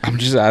old. I'm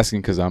just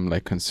asking because I'm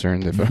like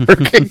concerned if a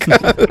hurricane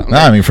comes.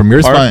 Nah, I mean, from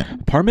your spine,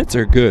 Apartments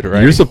are good,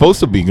 right? you're supposed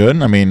to be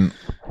good. I mean,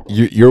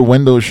 your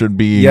windows should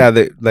be Yeah,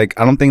 like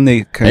I don't think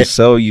they can Eh.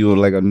 sell you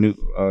like a new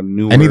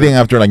anything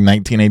after like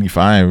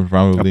 1985,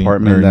 probably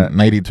apartment or that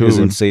 92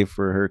 isn't safe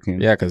for a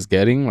hurricane. Yeah, because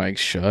getting like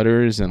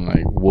shutters and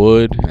like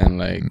wood and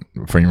like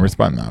for your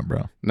spine, nah,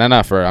 bro.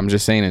 not for. I'm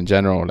just saying in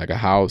general, like a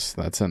house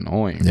that's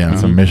annoying. Yeah,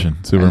 it's a mission,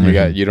 super And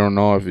mission. you don't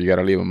know if you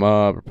gotta leave them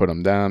up or put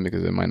them down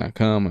because it might not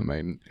come.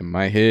 It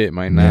might hit. It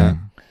might not. Yeah.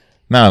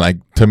 No, like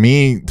to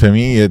me,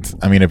 it's.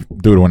 I mean, if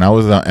dude, when I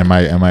was in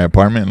my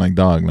apartment, like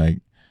dog, like,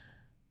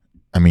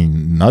 I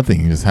mean,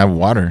 nothing. You just have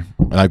water.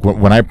 Like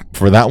when I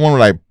for that one,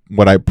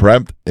 what I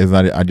prepped is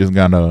that I just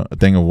got a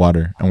thing of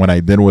water, and what I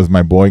did was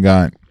my boy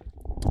got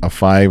a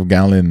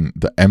 5-gallon,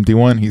 the empty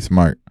one. He's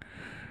smart.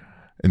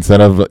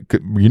 Instead of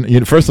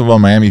first of all,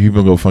 Miami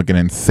people go fucking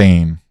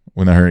insane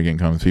when the hurricane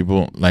comes.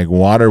 People like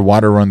water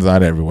runs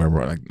out everywhere,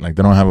 bro. Like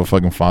they don't have a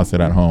fucking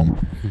faucet at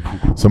home.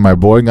 So my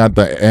boy got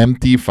the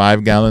empty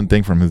 5-gallon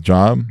thing from his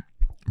job,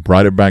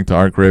 brought it back to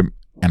our crib,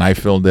 and I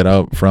filled it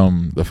up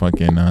from the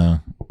fucking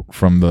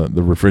from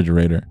the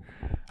refrigerator.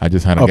 I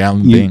just had a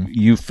gallon thing.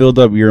 You filled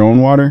up your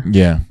own water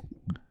Yeah,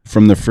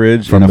 from the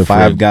fridge From in the a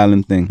fridge.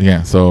 5-gallon thing.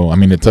 yeah. So I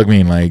mean, it took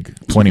me like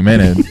 20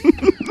 minutes.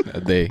 A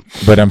day.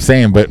 But I'm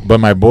saying, but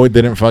my boy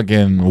didn't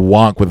fucking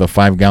walk with a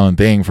 5-gallon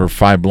thing for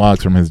 5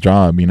 blocks from his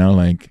job. You know,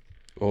 like.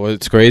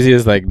 What's crazy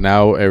is like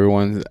now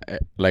everyone's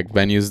like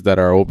venues that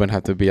are open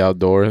have to be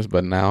outdoors,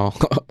 but now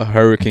a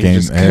hurricane Game-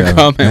 just yeah, can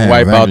come and yeah,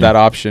 wipe out exactly. that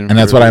option. And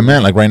that's for- what I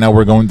meant. Like right now,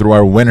 we're going through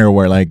our winter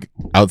where like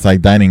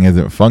outside dining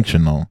isn't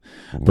functional.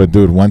 But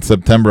dude, once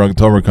September,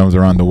 October comes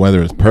around, the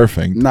weather is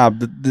perfect. Nah,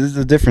 this is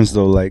the difference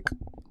though. Like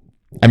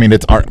I mean,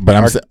 it's art,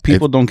 but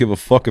people don't give a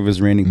fuck if it's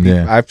raining.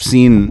 Yeah. I've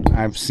seen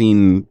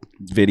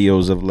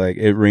videos of like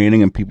it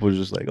raining and people are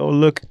just like, oh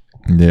look.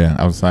 Yeah,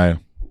 outside.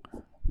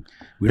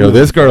 We Yo, don't-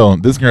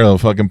 this girl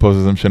fucking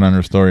posted some shit on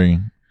her story.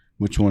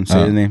 Which one?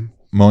 Say the name.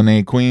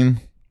 Monet Queen.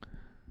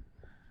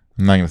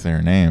 I'm not gonna say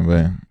her name,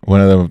 but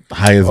one of the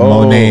highest Oh.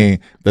 Monet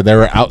that they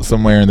were out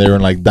somewhere and they were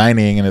like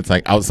dining and it's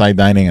like outside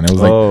dining and it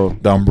was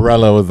like the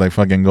umbrella was like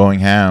fucking going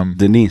ham.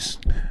 Denise.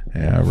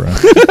 Yeah, bro.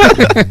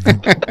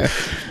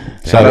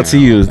 Shout out to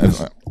you.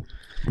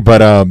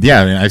 But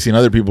yeah, I mean, I've seen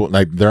other people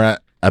like they're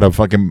at a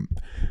fucking.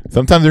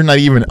 Sometimes they're not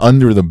even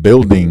under the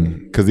building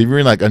because if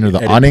you're like under the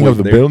Edit awning point of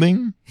the there.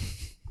 building,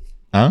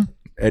 huh?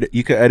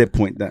 You could edit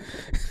point that.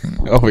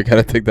 Oh, we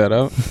gotta take that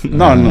out.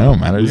 No, It no. don't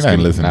matter. You're not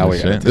listening now to we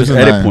this gotta shit. take This is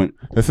edit not. point.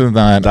 This is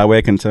not. That way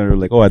I can tell her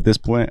like, oh, at this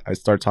point I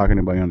start talking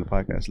about you on the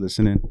podcast.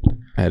 Listening.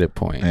 Edit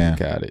point. Yeah.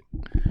 Got it.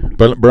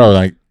 But bro,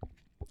 like,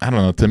 I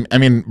don't know. To me, I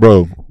mean,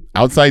 bro,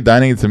 outside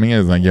dining to me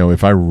is like, yo,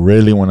 if I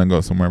really want to go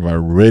somewhere, if I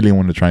really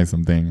want to try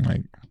something,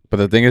 like, But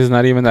the thing is, it's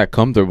not even that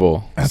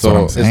comfortable. That's so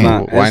what I'm saying.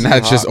 why It's not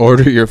not- just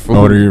order your food?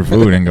 order your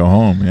food and go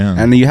home. Yeah.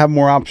 And you have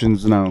more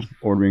options now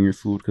ordering your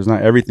food because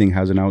not everything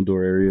has an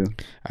outdoor area.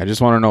 I just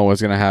want to know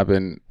what's gonna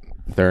happen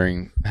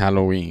during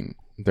Halloween,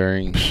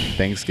 during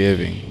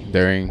Thanksgiving,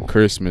 during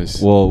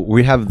Christmas. Well,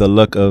 we have the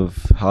luck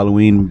of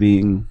Halloween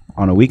being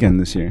on a weekend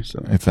this year,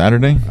 so It's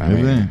Saturday. I Is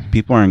mean, it?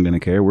 people aren't gonna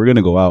care. We're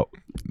gonna go out.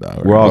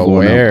 No, We're all But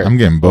going where? out. I'm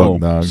getting booked, Oh,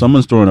 dog.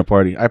 someone's throwing a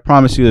party. I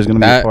promise you, there's gonna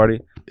be That- a party.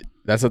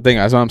 That's the thing.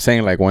 That's what I'm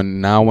saying. Like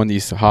when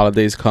these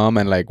holidays come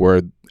and like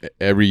where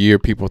every year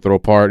people throw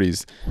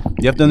parties,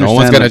 You have to no understand.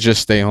 one's gonna like,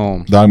 just stay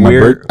home. Dog,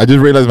 We're- I just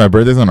realized my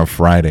birthday's on a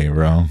Friday,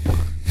 bro.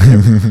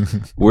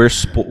 we're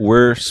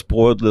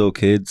spoiled little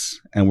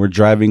kids, and we're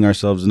driving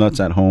ourselves nuts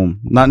at home.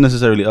 Not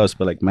necessarily us,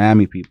 but like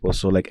Miami people.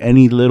 So like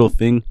any little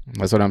thing,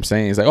 That's what I'm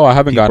saying. It's like, oh, I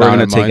haven't people gone are out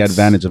gonna in take months.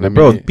 advantage of Let it,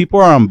 bro. me- People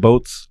are on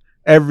boats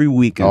every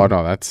weekend Oh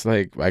no, that's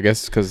like I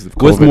guess because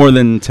with more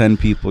than 10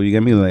 people. You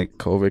get me? Like,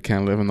 COVID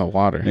can't live in the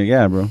water.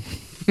 yeah, bro.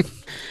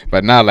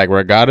 But now, like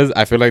Regattas,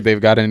 I feel like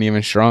they've gotten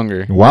even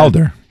stronger.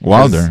 Wilder.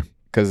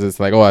 Because it's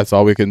like, oh, that's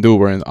all we can do.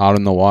 We're out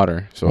in the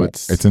water, so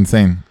it's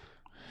insane.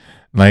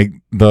 Like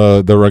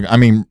I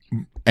mean,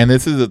 and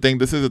this is the thing.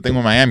 This is the thing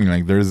with Miami.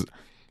 Like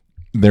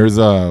there's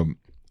a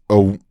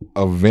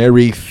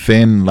very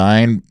thin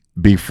line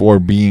before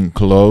being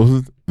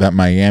closed that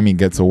Miami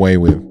gets away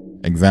with.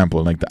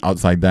 Example, like the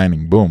outside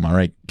dining. Boom. All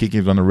right,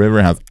 Kiki's on the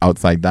River has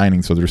outside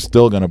dining, so they're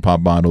still gonna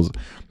pop bottles.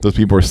 Those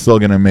people are still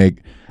gonna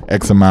make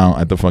X amount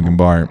at the fucking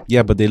bar,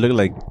 Yeah, but they look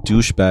like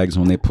douchebags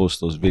when they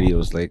post those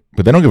videos. Like,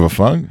 but they don't give a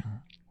fuck.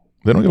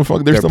 They don't give a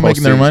fuck. They're still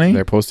making their money.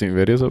 They're posting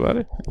videos about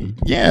it.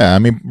 Yeah, I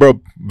mean,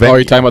 bro. Oh,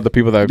 you're talking about the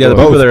people that Yeah, go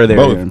the people that are there.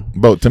 both, yeah.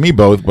 both. To me,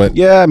 both. But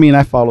Yeah, I mean,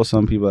 I follow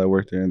some people that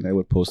work there and they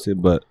would post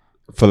it, but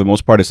for the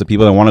most part, it's the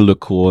people that want to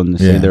look cool and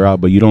say Yeah. they're out,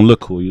 but you don't look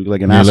cool. You look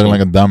like an you're asshole. looking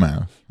like a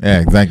dumbass. Yeah,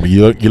 exactly.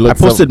 You look. I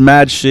posted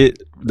mad shit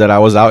that I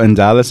was out in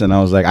Dallas, and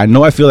I was like, I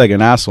know I feel like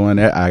an asshole,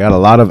 and I got a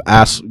lot of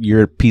ass,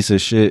 you're a piece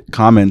of shit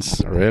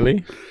comments.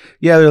 Really?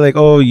 Yeah, they're like,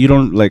 oh, you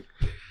don't like.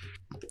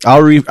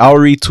 I'll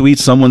retweet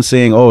someone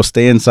saying, "Oh,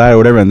 stay inside" or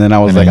whatever, and then I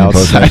was and like then you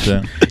post that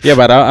outside. shit. Yeah,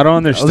 but I don't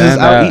understand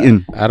out that.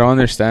 eating. I don't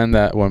understand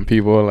that when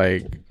people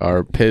like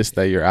are pissed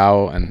that you're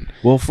out and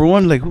Well, for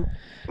one, like,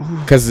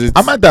 because it's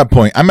I'm at that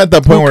point.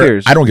 Where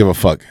cares? I don't give a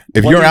fuck.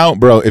 If What you're do- out,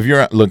 bro. If you're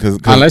out, look, cause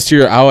unless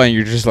you're out and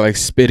you're just like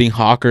spitting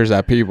hawkers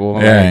at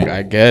people. Yeah. Like,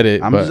 I get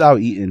it. I'm but just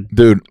out eating.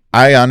 dude,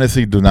 I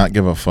honestly do not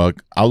give a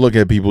fuck. I'll look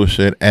at people's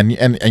shit, and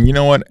you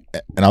know what?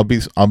 And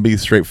I'll be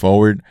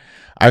straightforward.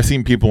 I've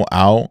seen people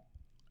out,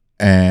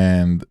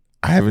 and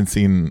I haven't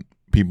seen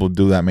people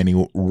do that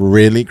many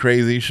really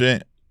crazy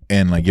shit.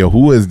 And like, yo,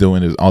 who is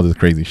doing all this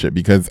crazy shit?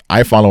 Because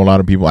I follow a lot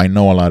of people. I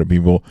know a lot of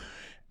people,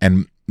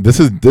 and this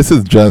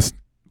is just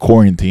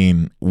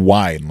quarantine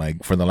wide.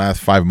 Like for the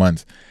last 5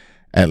 months,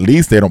 at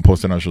least they don't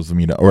post it on social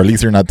media, or at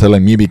least they're not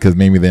telling me because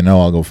maybe they know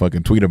I'll go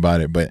fucking tweet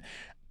about it. But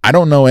I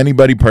don't know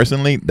anybody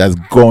personally that's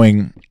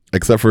going,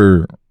 except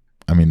for,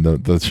 I mean,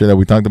 the shit that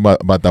we talked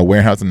about that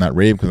warehouse and that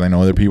rave, because I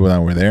know other people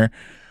that were there.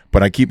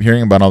 But I keep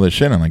hearing about all this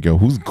shit. I'm like, yo,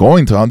 who's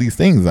going to all these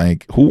things?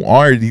 Like, who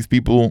are these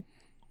people?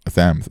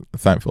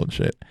 Seinfeld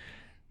shit.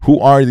 Who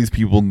are these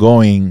people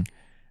going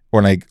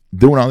or like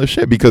doing all this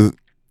shit? Because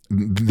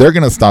they're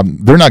gonna stop.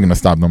 They're not gonna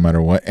stop no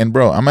matter what. And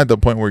bro, I'm at the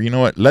point where, you know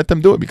what? Let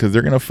them do it, because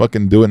they're gonna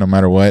fucking do it no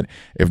matter what.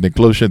 If they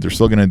close shit, they're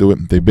still gonna do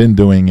it. They've been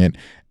doing it,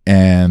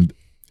 and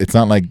it's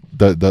not like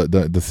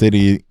the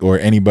city or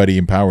anybody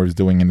in power is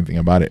doing anything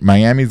about it.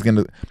 Miami's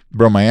gonna,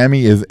 bro.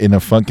 Miami is in a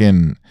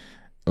fucking,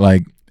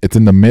 like, it's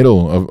in the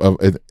middle of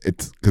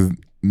it's because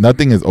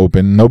nothing is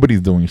open. Nobody's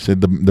doing shit.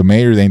 The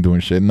mayors ain't doing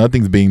shit.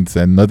 Nothing's being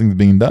said. Nothing's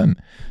being done.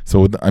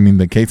 So I mean,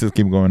 the cases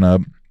keep going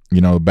up. You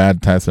know,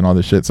 bad tests and all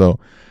this shit. So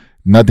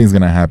nothing's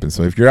gonna happen.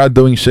 So if you're out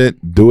doing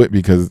shit, do it,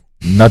 because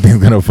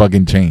nothing's gonna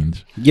fucking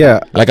change.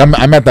 Yeah. Like I'm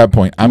at that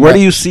point. Where do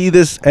you see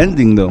this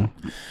ending though?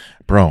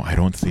 Bro, I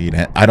don't see it.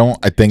 I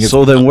think it's.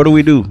 So then what do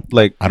we do?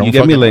 Like, I don't you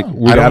get me? fucking Like, know.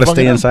 we I don't gotta fucking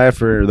stay know. inside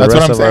for the That's what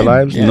rest I'm of our saying.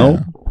 lives? Yeah.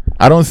 No.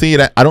 I don't see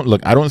it. I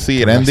don't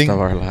see it ending. Rest of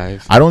our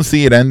lives. I don't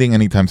see it ending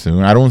anytime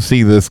soon. I don't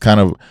see this kind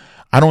of.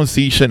 I don't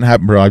see shit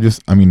happen, bro.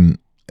 I mean,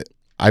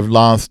 I've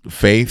lost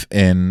faith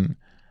in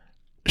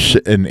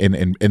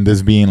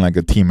this being like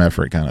a team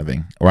effort kind of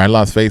thing. Or I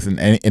lost faith in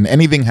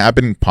anything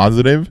happening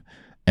positive,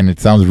 and it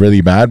sounds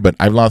really bad, but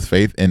I've lost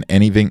faith in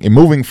anything in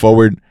moving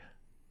forward.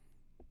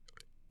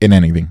 in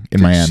anything in Did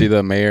you Miami. see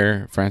the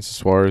mayor Francis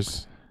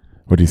Suarez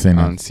What are you saying?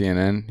 on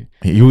CNN?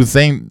 He was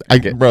saying,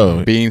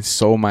 bro, being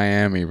so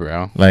Miami,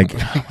 bro. like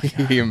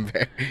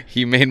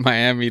he made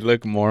Miami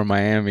look more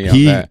Miami. On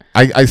he, that.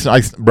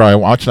 bro, I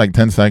watched like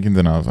 10 seconds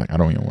and I was like, I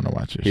don't even want to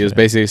watch it. He was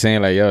basically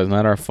saying like, "Yo, it's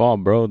not our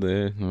fault, bro.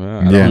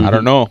 Yeah. I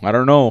don't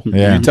know.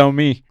 Yeah. You tell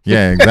me."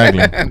 Yeah,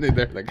 exactly. And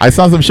they're like, I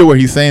saw some shit where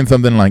he's saying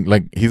something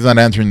like he's not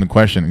answering the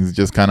question. He's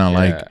just kind of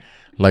Yeah.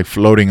 like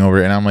floating over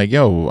it. And I'm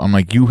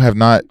like, you have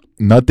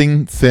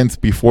nothing since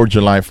before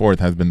July 4th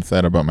has been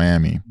said about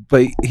Miami.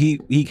 But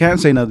he can't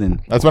say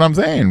nothing. That's what I'm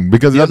saying,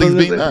 because Yeah, nothing's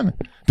that's being it. done.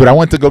 Dude, I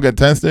went to go get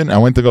tested.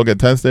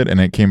 And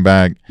it came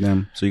back.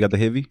 Damn. So you got the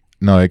heavy?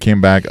 No, it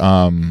came back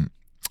on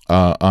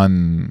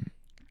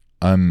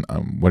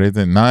what is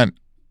it? It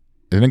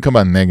didn't come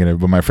out negative,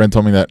 but my friend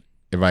told me that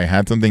if I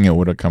had something, it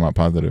would have come out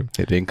positive.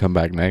 it didn't come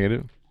back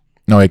negative.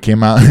 No, it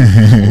came out.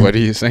 What are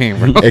you saying,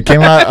 bro? It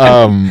came out.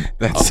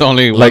 That's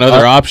only like, one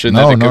other option.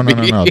 No, that it no, could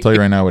no, be. no. I'll tell you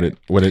right now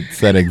what it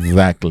said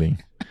exactly.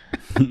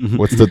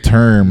 What's the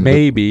term?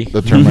 Maybe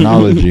The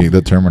terminology.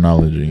 The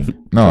terminology.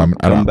 No, I Come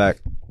don't. back.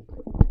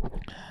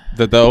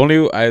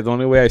 the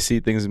only way I see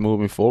things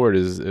moving forward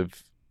is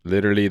if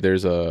literally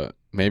there's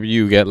maybe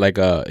you get like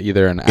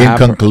either an app.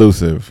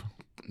 Inconclusive.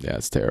 Yeah,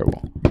 it's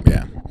terrible.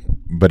 Yeah,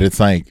 but it's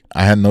like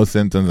I had no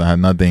symptoms. I had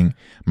nothing.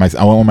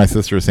 I went with my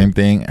sister. Same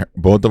thing.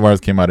 Both of ours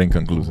came out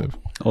inconclusive.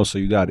 Oh, so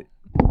you got it.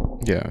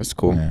 Yeah, it's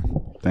cool. Yeah.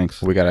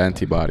 Thanks. We got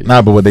antibodies.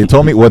 Nah, but what they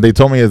told me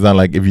is that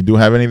like if you do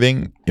have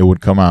anything, it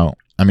would come out.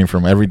 I mean,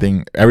 from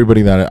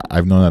everybody that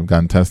I've known that have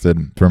gotten tested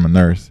from a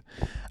nurse.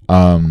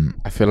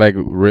 I feel like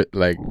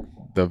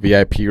the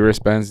VIP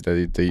wristbands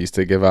that they used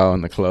to give out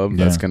in the club.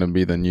 Yeah. That's gonna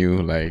be the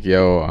new like,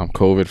 yo, I'm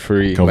COVID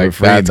free. COVID Like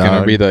free, that's gonna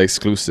dog. be the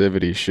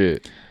exclusivity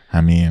shit. I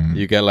mean,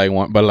 You get like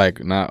one, but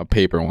like not a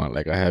paper one,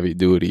 like a heavy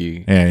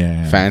duty,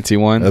 yeah. fancy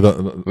one,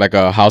 The, like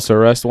a house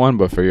arrest one,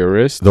 but for your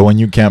wrist. the one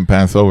you can't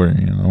pass over.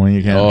 The one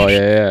you can't. Oh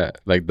yeah,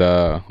 like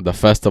the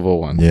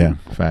festival one. Yeah,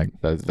 fact.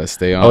 that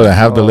stay on. Oh, they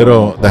have the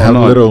little. They have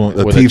no, the little.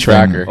 The with a teeth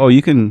tracker. Oh,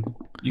 you can.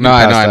 You No,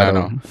 can I pass know, that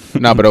no. on.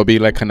 No, but it'll be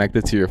like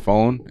connected to your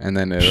phone, and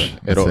then it'll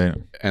That's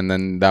it. and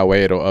then that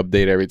way it'll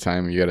update every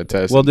time you get a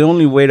test. Well, the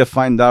only way to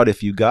find out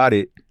if you got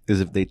it is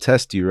if they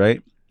test you,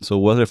 right? So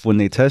what if when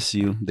they test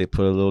you, they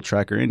put a little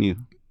tracker in you?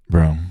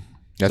 Bro.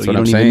 that's so what you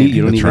I'm don't even saying. need-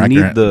 you don't The even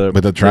tracker, need the.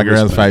 but the tracker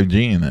has wristband.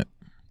 5G in it.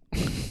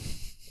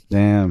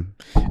 Damn.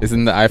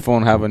 Isn't the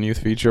iPhone have a new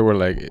feature where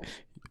like,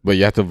 but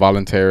you have to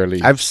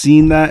voluntarily I've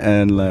seen that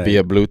and like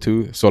via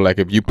Bluetooth. So like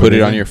if you put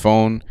it on your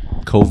phone,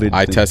 COVID.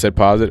 I thing. tested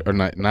positive, or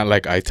not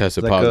like I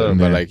tested Like positive,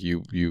 but yeah. like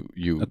you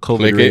a COVID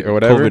click radar, it or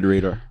whatever. COVID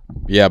radar.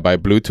 Yeah, by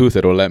Bluetooth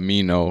it'll let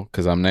me know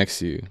because I'm next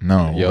to you.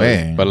 No Yo,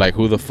 way. But like,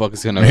 who the fuck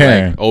is gonna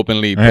Yeah. like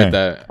openly Yeah. put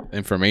that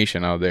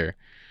information out there?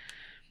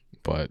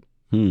 But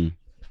Damn.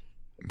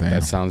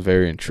 that sounds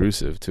very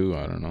intrusive too.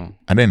 I don't know.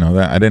 I didn't know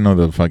that. I didn't know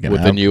the fucking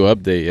With app. the new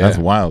update, yeah. That's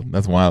wild.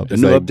 That's wild. The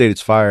It's new like- update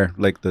is fire.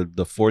 Like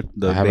the fourth,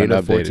 the I haven't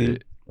beta updated 14.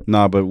 it.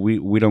 Nah, but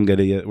we don't get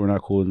it yet. We're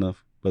not cool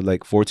enough. But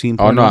like 14.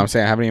 Oh no, I'm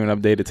saying I haven't even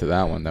updated to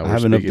that one. That I we're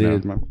haven't speaking updated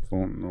of. my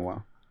phone in a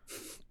while.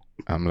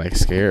 I'm like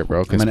scared,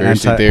 bro. I'm an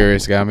Conspiracy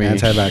theorists got me.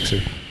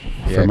 Anti-vaxxer.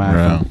 Yeah, for my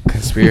bro.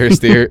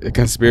 iPhone.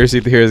 Conspiracy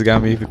theorists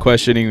got me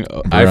questioning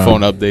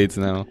iPhone updates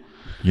now.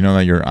 You know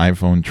that your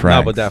iPhone No,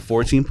 tracks. but that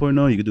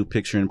 14.0, you could do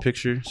picture in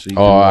picture. So you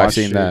Oh, can I've watch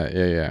seen shit. that.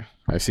 Yeah.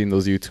 I've seen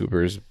those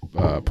YouTubers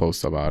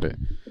post about it.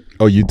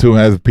 Oh, YouTube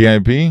has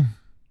PIP?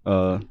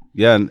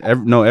 Yeah, and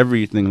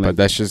everything like But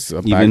that's just a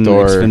even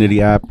backdoor.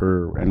 Xfinity app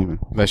or anything.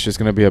 That's just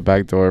gonna be a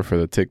backdoor for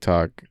the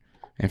TikTok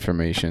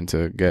information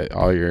to get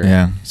all your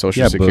Yeah.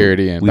 social Yeah,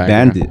 security but and we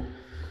background. banned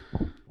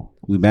it.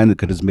 We banned it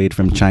because it's made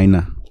from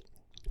China.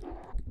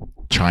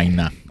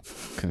 China.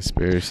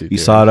 Conspiracy. You theory.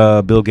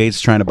 saw Bill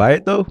Gates trying to buy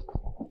it though.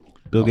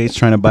 Bill Gates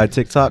trying to buy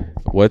TikTok.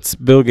 What's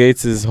Bill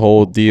Gates'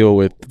 whole deal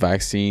with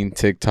vaccine,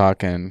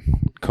 TikTok, and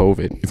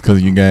COVID? It's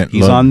because you get.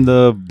 He's on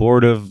the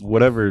board of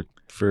whatever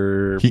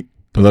for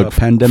Look,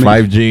 pandemic.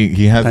 5G.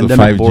 He has the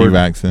pandemic 5G board.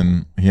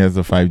 vaccine. He has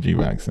the 5G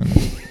vaccine.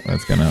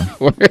 That's gonna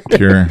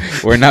cure.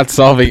 We're not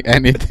solving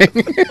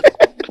anything.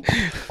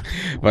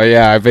 But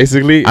yeah, I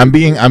basically I'm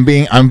being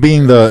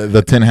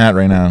the tin hat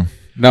right now.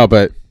 no,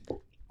 but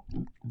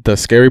the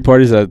scary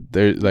part is that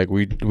there like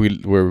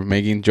we're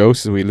making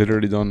jokes. We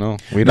literally don't know.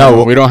 We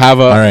don't have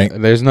a. All right.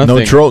 There's nothing.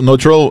 No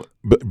troll.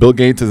 Bill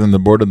Gates is in the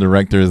board of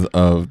directors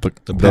of the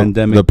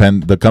pandemic.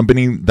 the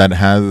company that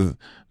has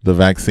the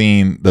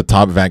vaccine, the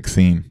top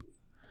vaccine.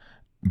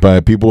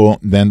 But people,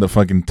 then the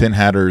fucking tin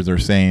hatters are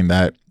saying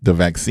that the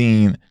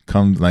vaccine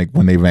comes like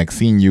when they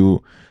vaccine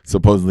you.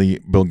 Supposedly,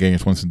 Bill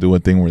Gates wants to do a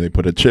thing where they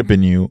put a chip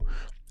in you,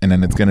 and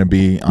then it's gonna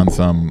be on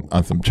some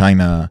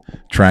China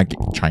tracking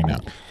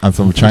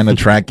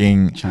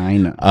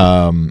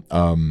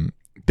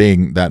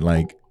thing that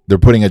like they're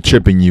putting a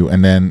chip in you,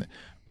 and then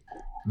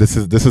this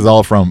is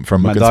all from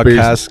My a dog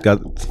conspiracy.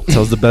 Cass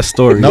tells the best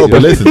story. No,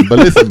 but listen.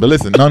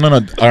 No.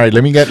 All right,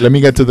 let me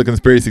get to the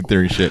conspiracy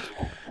theory shit.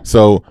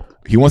 So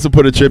he wants to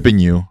put a chip in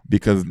you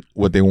because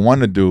what they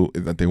want to do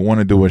is that they want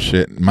to do a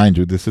shit. Mind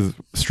you, this is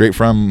straight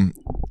from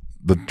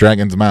the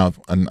dragon's mouth,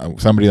 and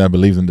somebody that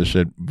believes in this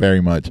shit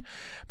very much.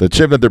 The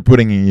chip that they're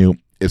putting in you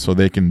is so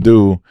they can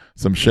do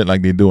some shit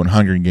like they do in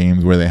Hunger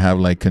Games, where they have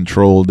like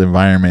controlled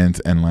environments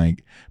and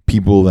like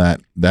people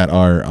that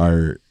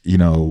are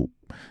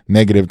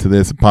negative to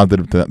this,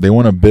 positive to that. They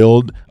want to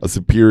build a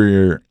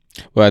superior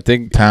Well, I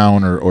think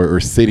town or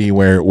city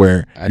where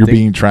you're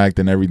being tracked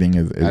and everything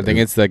is I think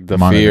it's like the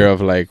monitored. fear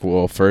of like,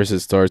 well, first it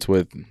starts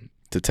with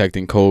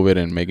detecting COVID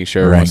and making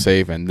sure everyone's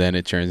safe, and then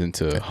it turns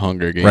into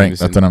Hunger Games. Right,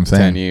 that's what I'm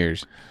saying. 10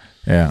 years.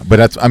 Yeah, but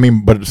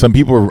but some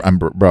people,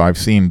 bro, I've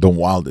seen the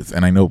wildest,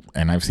 and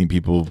I've seen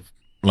people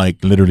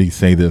like literally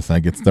say this,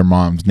 like it's their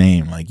mom's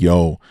name, like,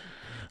 yo,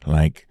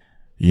 like,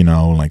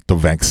 like the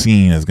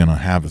vaccine is gonna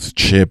have this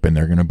chip and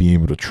they're gonna be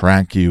able to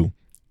track you,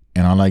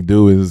 and all I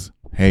do is,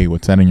 hey,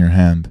 what's that in your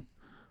hand?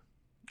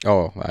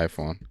 Oh,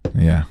 iPhone.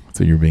 Yeah,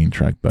 so you're being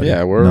tracked, buddy.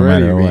 Yeah, we're no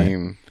already matter what.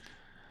 being.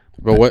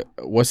 But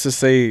what's to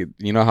say?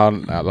 You know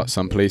how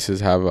some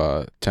places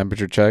have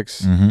temperature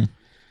checks. Mm-hmm.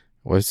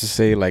 What's to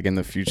say? Like in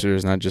the future,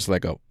 it's not just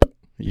like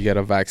you get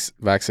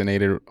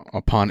vaccinated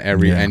upon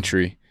every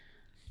entry.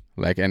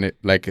 Like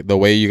like the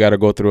way you got to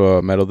go through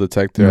a metal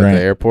detector at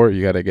the airport,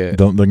 you got to get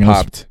they're gonna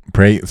popped.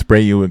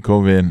 Spray you with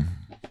COVID.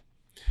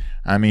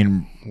 I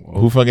mean,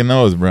 who fucking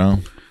knows, bro?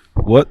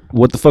 What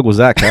the fuck was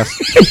that, Cass?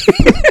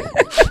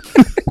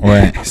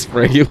 What?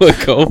 Spray you with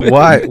COVID.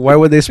 Why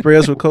would they spray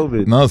us with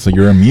COVID? No, so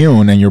you're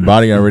immune and your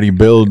body already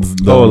builds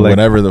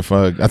whatever the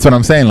fuck. That's what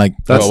I'm saying. Like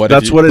that's what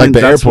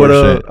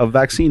a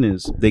vaccine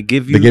is. They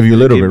give you a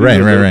little bit.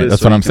 Right.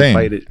 That's what I'm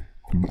saying.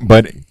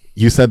 But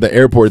you said the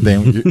airport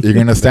thing. You're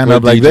gonna stand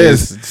up like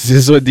this. This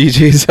is what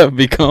DJs have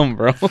become,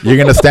 bro. You're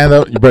gonna stand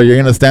up, bro. You're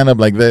gonna stand up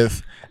like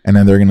this, and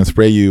then they're gonna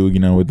spray you,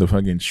 with the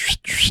fucking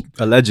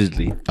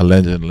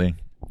allegedly,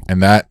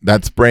 and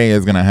that spray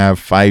is gonna have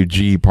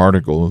 5G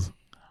particles.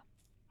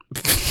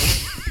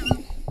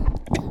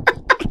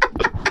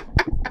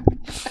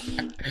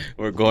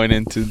 We're going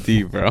in too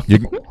deep, bro.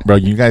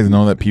 You guys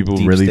know that people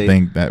Deep really state.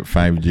 think that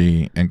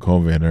 5G and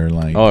COVID are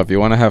like. Oh, if you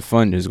want to have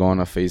fun, just go on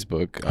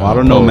Facebook. I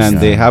don't know, man.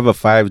 They have a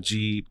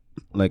 5G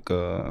like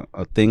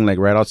a thing like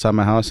right outside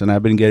my house, and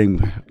I've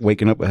been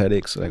waking up with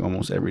headaches like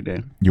almost every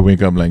day. You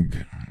wake up like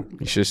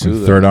You should sue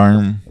them. third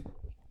arm,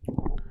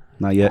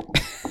 Not yet,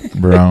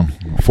 bro.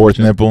 Fourth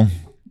nipple,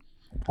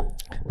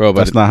 Bro,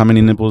 but that's not how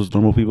many nipples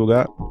normal people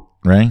got.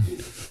 right?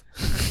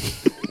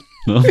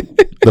 No,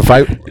 The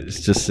fight.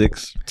 it's just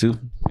 6, 2.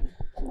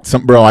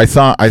 Bro, I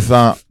saw.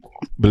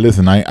 But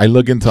listen, I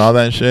look into all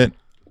that shit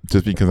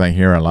just because I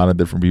hear a lot of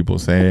different people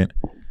say it.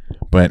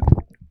 But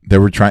they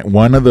were trying.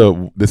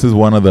 This is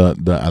one of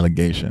the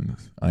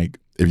allegations. Like,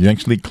 if you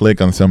actually click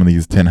on some of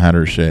these Tin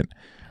Hatter shit,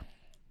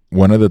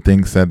 one of the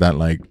things said that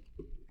like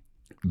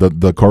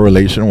the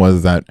correlation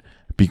was that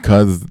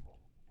because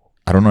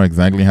I don't know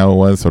exactly how it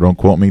was, so don't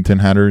quote me, Tin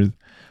Hatters,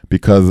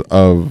 because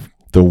of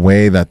the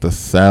way that the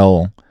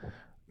cell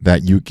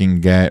that you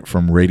can get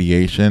from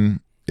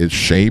radiation is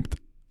shaped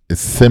is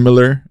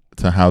similar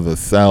to how the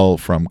cell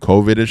from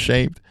COVID is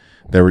shaped.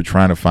 They were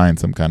trying to find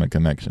some kind of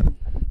connection.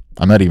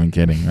 I'm not even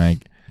kidding. Like,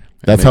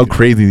 that's how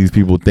crazy these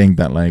people think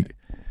that like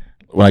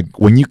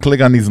when you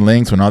click on these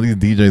links, when all these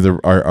DJs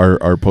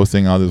are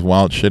posting all this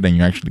wild shit, and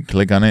you actually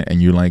click on it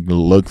and you like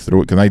look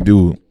through it,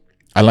 because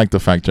I like to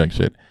fact check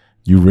shit.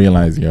 You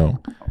realize, you're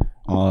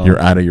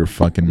out of your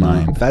fucking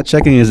mind. Fact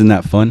checking isn't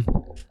that fun.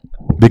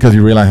 Because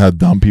you realize how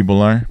dumb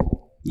people are.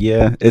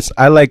 Yeah,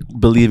 I like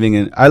believing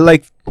in. I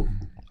like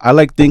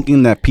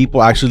thinking that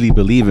people actually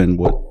believe in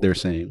what they're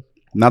saying.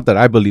 Not that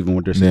I believe in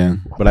what they're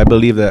saying, but I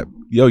believe that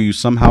you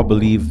somehow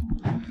believe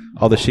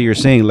all the shit you're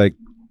saying. Like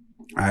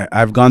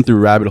I've gone through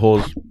rabbit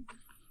holes.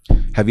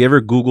 Have you ever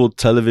Googled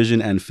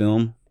television and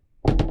film?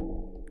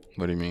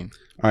 what do you mean?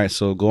 All right,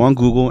 so go on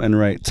Google and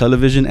write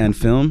television and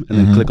film, and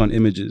then click on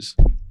images.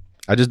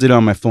 I just did it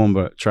on my phone,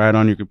 but try it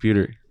on your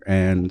computer,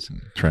 and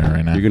Try it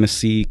right now. you're gonna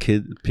see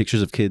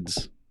pictures of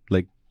kids,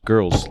 like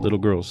little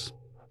girls.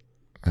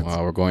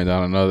 Wow, we're going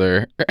down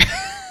another.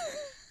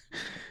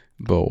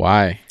 But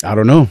why? I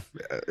don't know.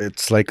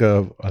 It's like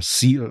a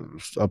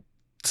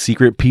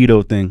secret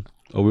pedo thing.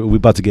 Oh, we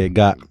about to get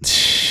got.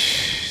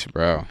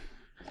 Bro,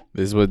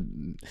 this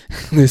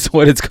is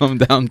what it's come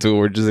down to.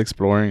 We're just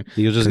exploring.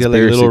 You'll just get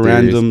like conspiracy little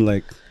theories. random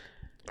like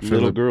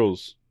little the-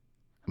 girls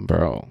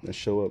Bro, that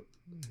show up.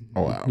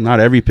 Oh, wow. Not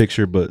every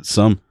picture, but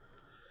some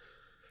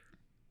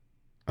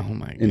oh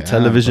my god. in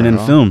television and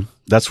bro. film.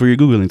 That's where you're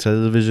googling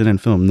television and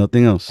film.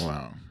 Nothing else.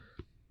 Wow.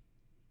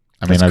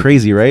 That's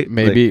crazy, right?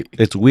 maybe- Like,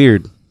 it's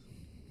weird.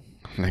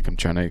 Like I'm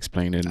trying to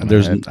explain it. In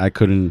my head. I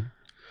couldn't.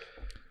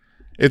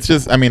 It's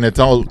just, it's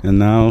all And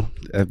now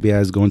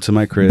FBI is going to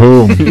my crib.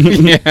 boom.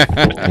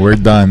 Yeah, We're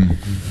done.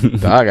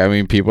 dog. I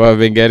mean, people have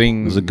been It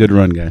getting was a good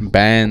run, guy.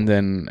 banned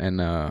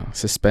and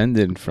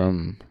suspended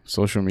from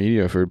social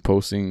media for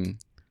posting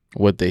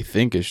what they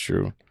think is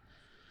true.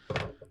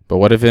 But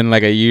what if in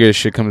like a year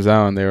shit comes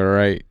out and they were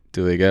right?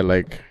 Do they get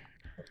like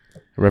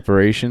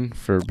reparation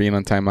for being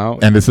on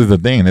timeout? And this is the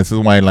thing. This is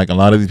why like a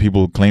lot of these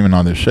people claiming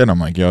all this shit. I'm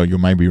like, yo, you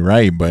might be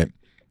right, but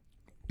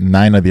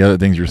 9 of the other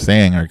things you're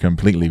saying are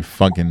completely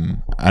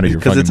fucking out of your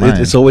Because fucking mind.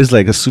 it's always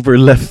like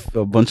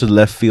a bunch of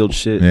left field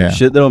shit. Yeah.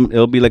 Shit that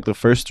it'll be like the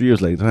first 3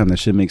 years, like, damn, that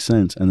shit makes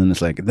sense. And then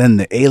it's like, then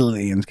the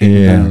aliens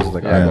came down. It's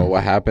like, Yeah, but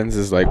what happens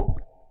is like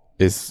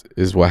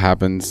is what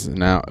happens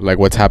now, like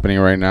what's happening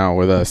right now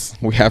with us.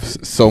 We have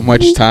so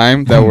much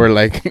time that we're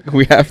like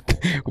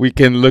we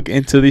can look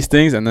into these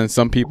things, and then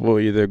some people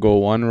either go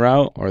one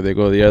route or they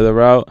go the other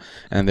route,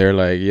 and they're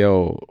like,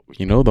 yo,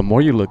 you know, the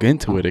more you look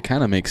into it, it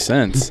kind of makes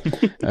sense.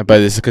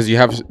 But it's because you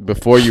have,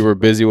 before you were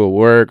busy with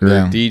work or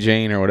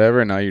DJing or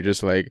whatever, now you're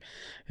just like,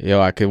 yo,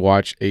 I could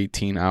watch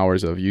 18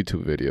 hours of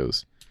YouTube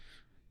videos.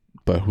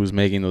 But who's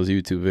making those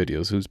YouTube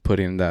videos? Who's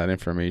putting that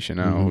information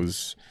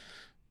out?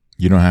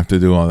 You don't have to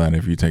do all that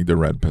if you take the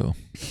red pill.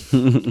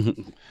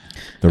 The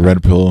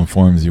red pill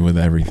informs you with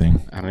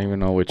everything. I don't even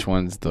know which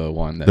one's the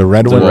one. The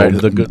red one,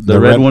 the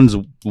red one's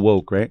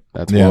woke, right?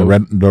 That's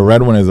woke. The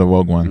red one is a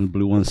woke one. And the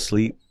blue one's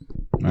sleep.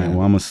 All right,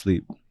 well, I'm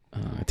asleep.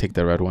 I take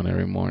the red one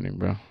every morning,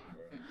 bro.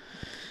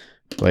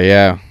 But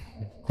yeah,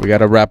 we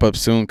gotta wrap up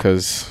soon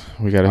because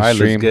we gotta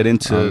stream. Let's get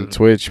into on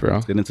Twitch, bro.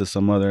 Let's get into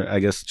some other. I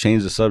guess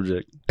change the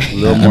subject a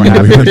little more.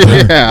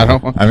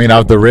 I mean,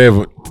 off the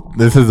rip,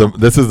 this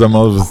is the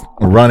most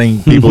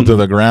running people to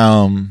the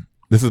ground.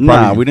 This is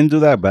probably, we didn't do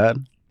that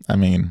bad. I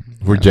mean,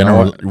 we're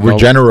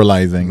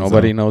generalizing.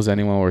 Nobody knows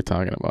anyone we're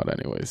talking about,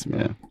 anyways. Man.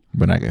 Yeah.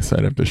 But like I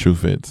said, if the shoe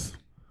fits,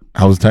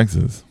 how was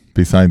Texas?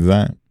 Besides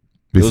that,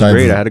 It was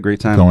great. I had a great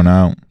time going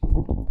out.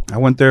 I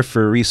went there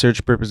for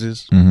research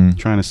purposes,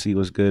 trying to see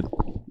what's good.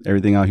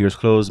 Everything out here is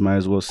closed. Might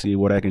as well see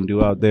what I can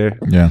do out there.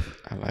 Yeah,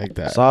 I like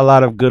that. Saw a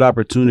lot of good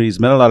opportunities.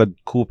 Met a lot of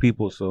cool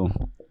people. So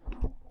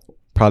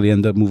probably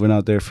end up moving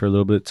out there for a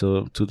little bit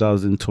till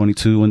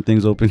 2022 when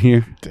things open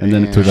here, and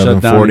then shut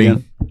down 2040.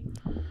 again.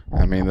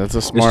 I mean, that's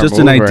a smart. It's just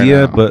an move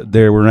idea, right now. but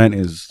their rent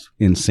is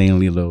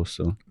insanely low.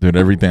 So dude,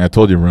 everything I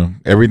told you, bro.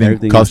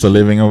 Everything cost of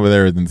living over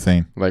there is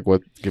insane. Like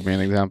what? Give me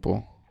an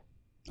example.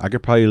 I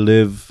could probably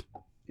live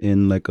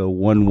in like a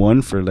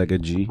 1-1 for like a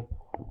G.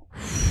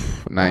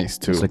 Nice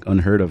too. It's like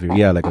unheard of here.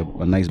 Yeah, like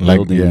a nice Like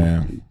building.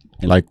 yeah,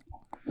 like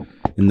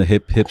in the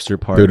hipster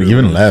part. dude,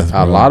 even less. A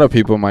Bro. lot of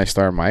people might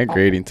start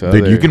migrating to.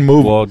 Dude, other you can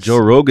move. Well, Joe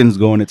Rogan's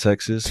going to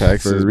Texas. for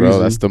Texas, a bro.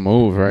 reason. That's the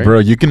move, right? Bro,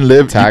 you can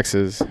live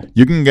Taxes.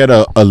 You can get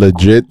a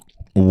legit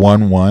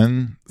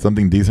 1-1,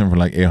 something decent for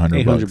like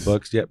 $800.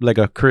 $800. Yeah, like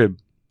a crib,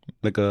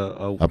 like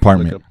a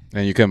Apartment. like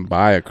And you can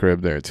buy a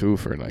crib there too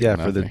for like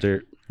for the nothing.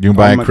 dirt. You can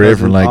buy All a crib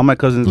for like all my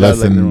cousins less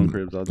got like their own than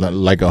cribs out there.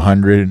 like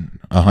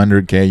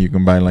 100K. You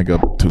can buy like a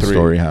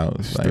 2-story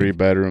house, like,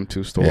 3-bedroom,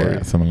 2-story.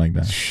 yeah, something like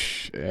that.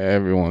 Shh,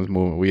 everyone's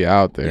moving. We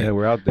out there. Yeah,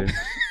 we're out there.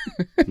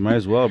 Might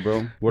as well,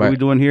 bro. What are we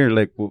doing here?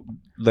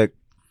 Like,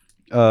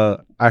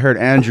 I heard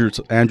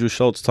Andrew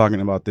Schultz talking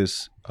about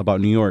this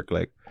about New York.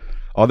 Like,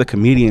 all the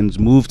comedians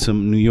moved to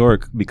New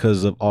York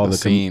because of all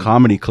the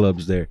comedy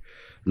clubs there.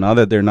 Now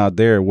that they're not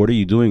there, what are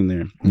you doing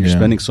there? You're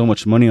spending so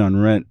much money on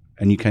rent,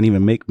 and you can't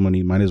even make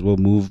money. Might as well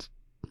move.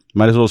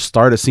 Might as well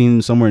start a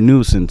scene somewhere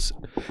new, since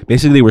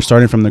basically we're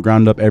starting from the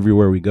ground up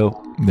everywhere we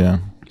go. Yeah.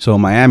 So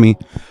in Miami,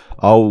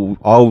 all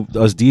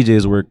us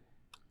DJs were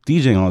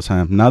DJing all the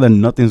time. Now that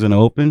nothing's gonna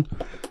open,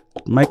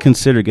 might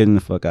consider getting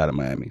the fuck out of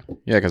Miami.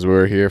 Yeah, because we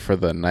were here for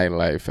the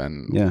nightlife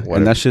and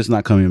and that shit's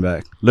not coming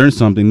back. Learn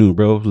something new,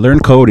 bro. Learn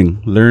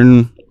coding.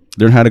 Learn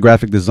how to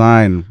graphic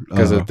design.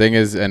 Because the thing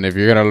is, and if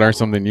you're gonna learn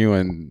something new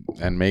and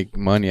make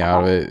money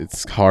out of it,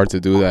 it's hard to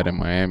do that in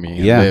Miami.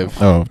 And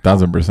live. Oh,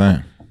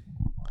 1000%.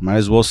 Might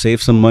as well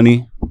save some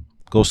money,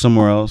 go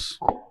somewhere else,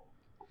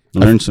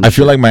 learn some. I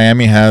feel like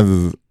Miami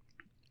has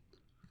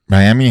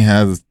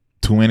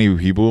too many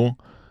people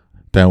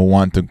that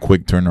want to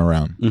quick turn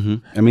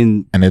around. I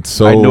mean, and it's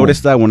so. I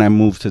noticed that when I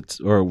moved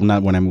or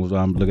not when I moved.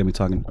 Look at me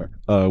talking.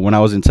 When I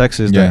was in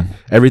Texas, that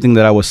everything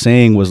that I was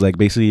saying was like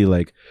basically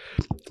like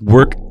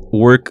work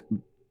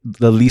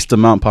the least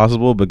amount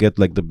possible, but get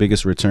like the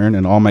biggest return.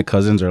 And all my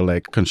cousins are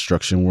like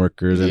construction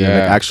workers and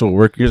they're like actual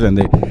workers, and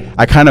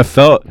I kind of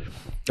felt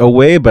a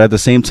way, but at the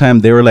same time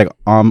they were like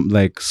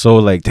so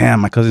like, damn,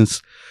 my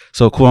cousin's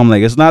so cool. I'm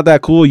like, it's not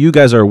that cool. You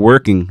guys are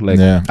working. Like,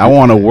 I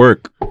want to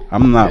work.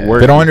 I'm not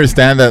working. They don't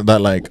understand that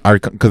like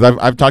because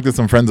I've talked to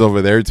some friends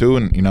over there too,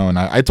 and you know, and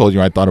I told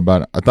you I thought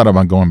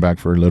about going back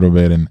for a little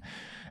bit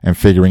and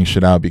figuring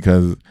shit out,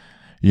 because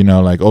you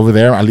know, like over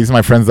there, at least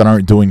my friends that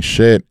aren't doing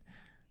shit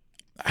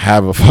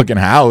have a fucking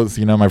house.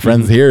 You know, my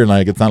friends here,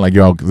 like, it's not like,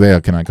 yo, Zaya,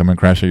 can I come and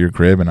crash at your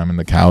crib and I'm in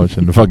the couch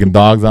and the fucking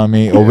dog's on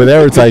me? Over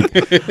there it's like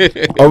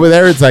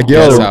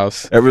yo,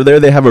 house. Over there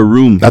they have a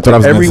room. That's what I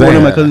was Every gonna say. one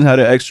of my cousins had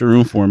an extra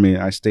room for me.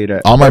 I stayed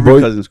at all my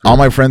cousins' crib. all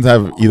my friends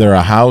have either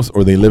a house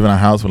or they live in a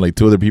house with like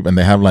 2 other people, and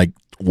they have like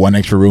 1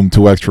 extra room,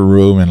 2 extra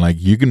room, and like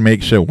you can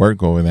make shit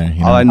work over there. You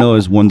know? All I know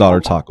is $1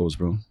 tacos,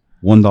 bro.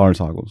 $1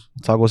 tacos.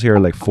 Tacos here are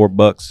like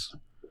 $4.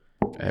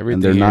 Everything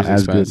and they're not is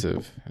as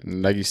expensive.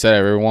 And like you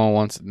said,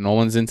 no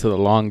one's into the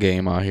long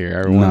game out here.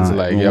 Everyone's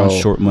like, yo,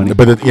 short money.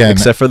 But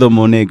except for the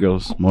Monat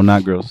girls.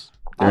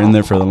 They're in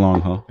there for the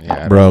long haul.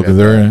 Yeah, bro, because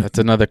that's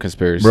another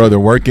conspiracy. Bro, they're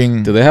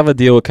working. Do they have a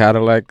deal with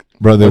Cadillac?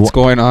 bro. What's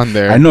going on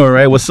there? I know,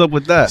 right? What's up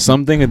with that?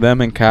 Something with them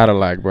and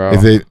Cadillac, bro.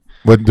 Is it?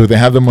 What do they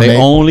have the Monet? They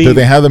only do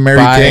they have the Mary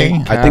buy Kay?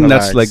 I think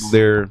that's like Cadillacs.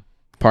 their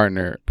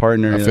partner.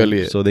 partner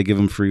Affiliate. so they give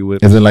them free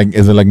whips. Is it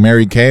like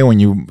Mary Kay when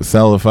you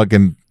sell a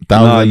fucking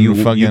thousand? Nah,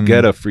 you fucking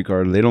get a free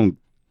card. They don't.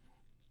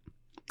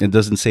 It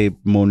doesn't say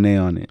Monet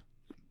on it.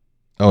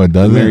 Oh, it The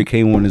doesn't. Mary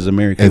Kay one is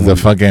American. It's a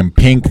fucking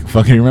pink.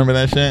 Fucking remember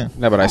that shit?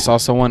 Yeah, but I saw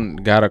someone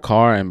got a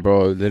car and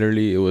bro,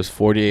 literally it was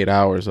 48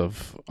 hours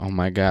of oh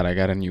my god, I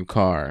got a new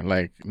car,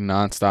 like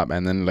nonstop,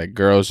 and then like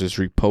girls just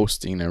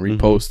reposting and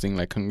reposting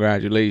like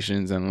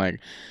congratulations and like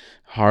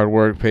hard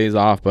work pays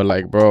off. But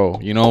like, bro,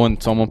 you know when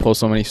someone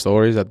posts so many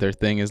stories that their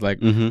thing is like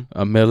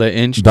a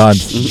milli-inch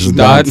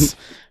Dots.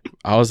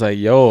 I was like,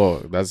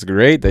 yo, that's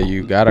great that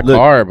you got a Look,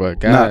 car, but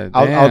god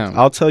damn.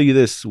 I'll tell you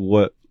this: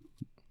 what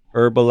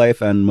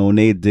Herbalife and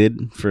Monet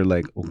did for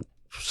like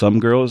some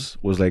girls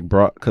was like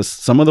brought, because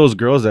some of those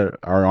girls that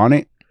are on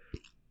it,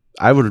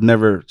 I would have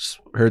never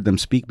heard them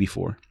speak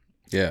before.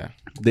 Yeah,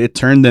 They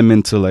turned them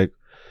into like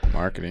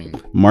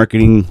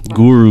marketing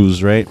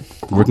gurus, right?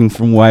 Working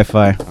from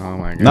Wi-Fi. Oh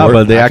my god. No,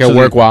 but they I actually can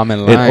work while I'm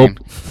in line.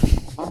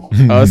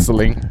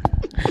 Hustling.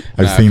 I've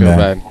Nah, I seen feel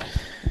that. bad.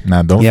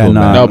 Nah, don't Yeah, feel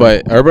nah. bad. No,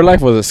 but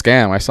Herbalife was a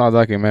scam. I saw a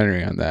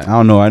documentary on that. I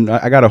don't know.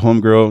 I got a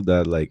homegirl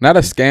that like Not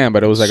a scam,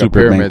 but it was like Super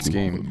a pyramid banking.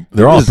 scheme.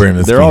 They're all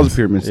pyramid They're all schemes.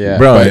 pyramid schemes. Yeah,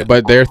 Bro,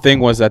 but their thing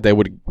was that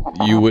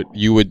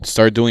you would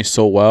start doing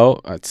so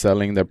well at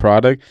selling their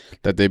product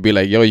that they'd be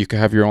like, yo, you can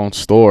have your own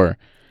store.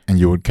 And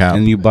you would count.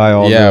 And you buy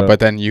all Yeah, the but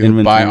then you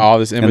inventory, buy all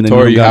this and then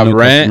inventory, you got have no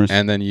rent, customers.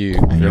 and then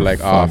you're you're like,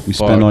 oh, You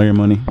spend all your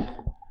money.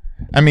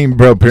 I mean,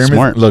 bro, pyramid.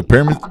 Smart. Look,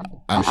 pyramid.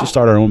 We should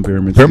start our own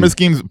pyramid. Pyramid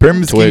schemes.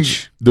 Pyramid Twitch.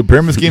 schemes. The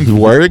pyramid schemes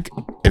work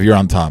if you're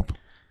on top.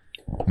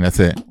 And that's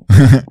it.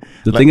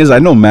 The thing is, I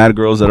know mad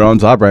girls that are on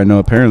top right now.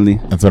 Apparently,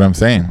 That's what I'm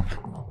saying.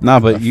 nah,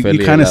 but you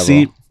Affiliate kind of level.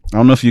 see. I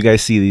don't know if you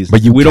guys see these.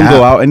 But you we don't cap.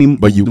 go out any.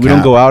 But you we don't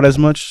cap. go out as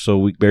much, so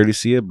we barely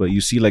see it. But you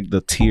see like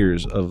the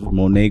tiers of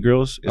Monet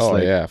girls. It's oh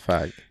like yeah,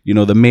 fact. you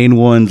know the main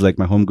ones, like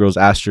my homegirls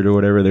Astrid or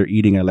whatever. They're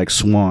eating at like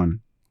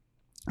Swan.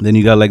 Then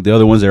you got like the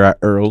other ones. They're at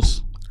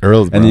Earl's.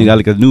 Earls, bro. And then you got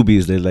like the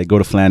newbies. They like go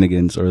to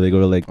Flanagan's or they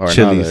go to like Or no,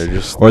 Chili's they're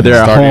just or they're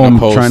at starting a home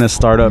post. trying to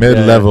start up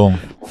mid-level.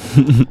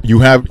 you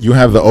have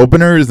the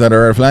openers that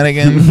are at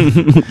Flanagan.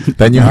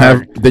 then you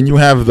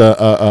have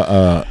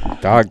the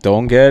Dog,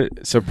 don't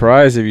get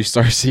surprised if you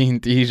start seeing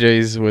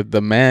DJs with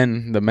the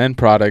men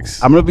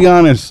products. I'm gonna be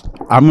honest.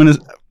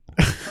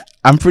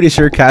 I'm pretty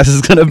sure Cass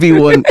is gonna be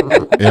one.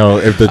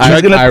 if the He's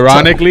check. gonna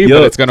Ironically,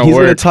 but it's gonna he's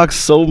work. gonna talk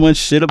so much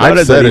shit about I've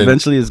it said that it.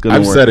 eventually it's gonna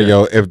I've work. said it,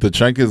 yo. If the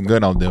check is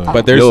good, I'll do it.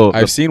 But there's Yo,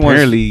 I've seen ones.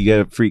 apparently you get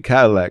a free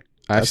Cadillac.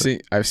 I've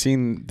seen. I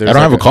don't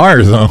have a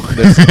car, so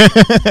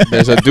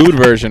There's a dude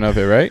version of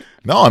it, right?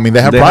 no. I mean,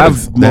 they have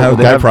products. They have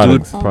guy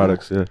products. Dude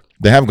products. Yeah.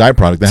 They have guy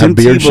products. They Tim have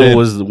beard Tebow shit.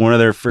 was one of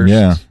their first.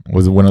 Yeah,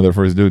 was one of their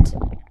first dudes.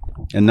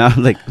 And now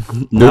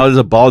now there's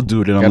a bald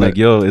dude, and I'm Gotta- like,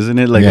 yo, isn't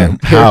it like Yeah.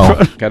 a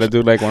How? Gotta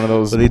do like one of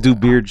those. So they do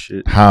beard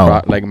shit.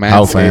 How? like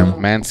How, fam?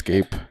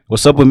 Manscape.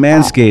 What's up with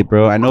Manscaped,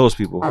 bro? I know those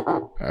people.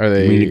 Are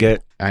they? We need to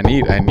get. I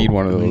need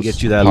one of Let those. me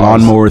get you that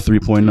Pause. lawnmower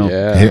 3.0.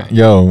 Yeah. Hey,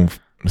 yo,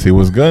 see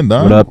what's good,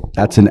 dog. What up?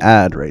 That's an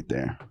ad right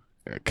there.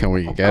 Can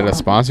we get a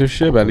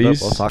sponsorship at What up?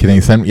 least? I'll talk Can to they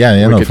you. send?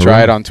 Yeah, We no, could for try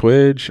real. it on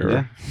Twitch, or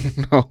Yeah.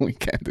 no, we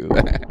can't do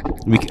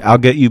that. I'll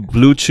get you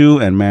Blue Chew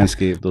and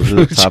Manscaped. Those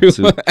are the top two.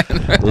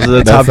 Those are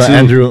the That's top the two.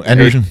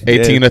 Andrew.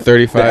 18 to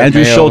 35. The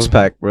Andrew male, Schultz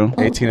pack, bro.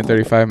 18 to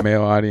 35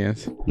 male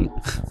audience.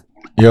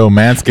 Yo,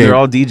 Manscaped, They're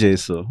all DJs,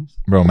 so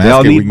bro. Manscaped, they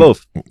all we need can-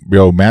 both.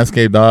 Yo,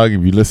 Manscaped, dog.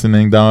 If you're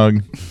listening,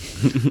 dog,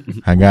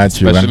 I got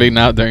you. Especially man.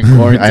 now during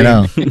quarantine. I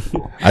know.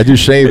 I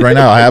just shaved right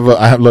now. I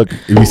have. Look,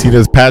 if you see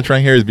this patch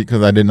right here, it's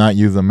because I did not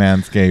use a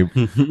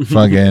Manscaped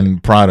fucking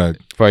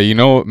product. But you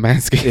know,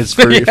 Manscaped. It's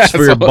for Yeah, it's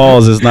for your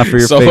balls. It's not for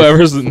your so face.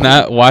 whoever's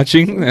not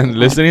watching and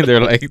listening, they're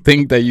like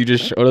think that you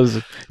just showed us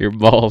your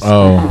balls.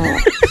 Oh,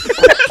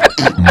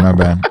 my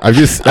bad.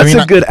 That's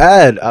a good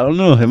ad. I don't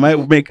know. It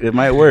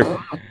might work.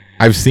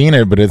 I've seen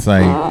it, but it's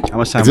like How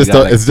much time It's we just got?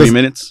 a- Like it's 3 just-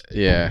 minutes.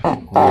 Yeah,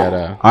 we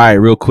gotta. All right,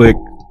 real quick.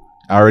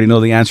 I already know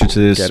the answer to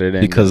this Get it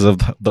in. because of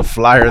the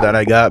flyer that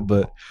I got.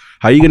 But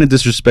how you gonna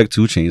disrespect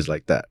 2 Chainz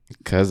like that?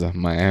 Cause of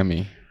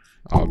Miami,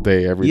 all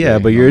day, every day. Yeah,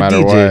 but no you're a matter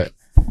DJ.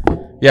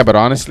 what. Yeah, but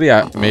honestly,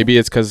 maybe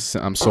it's because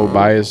I'm so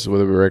biased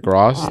with Rick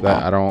Ross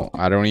that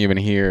I don't even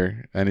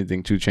hear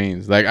anything 2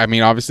 Chainz. Like, I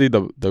mean, obviously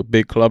the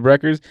big club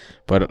records,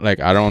 but like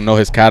I don't know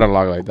his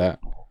catalog like that.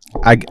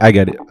 I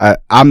get it.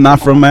 I'm not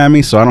from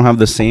Miami, so I don't have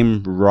the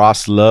same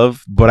Ross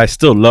love, but I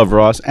still love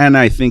Ross, and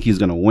I think he's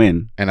gonna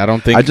win. And I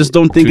don't think I just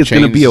don't think 2 it's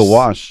gonna be a Chainz-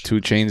 wash.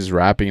 2 Chainz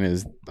rapping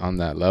is on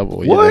that level.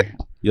 What? either.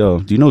 Yo,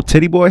 do you know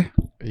Titty Boy?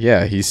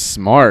 Yeah, he's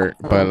smart,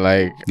 but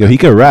like Yo, he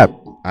could rap.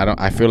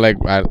 I feel like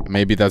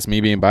maybe that's me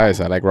being biased.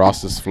 I like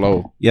Ross's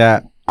flow.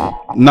 Yeah.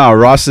 No,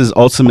 Ross is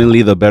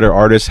ultimately the better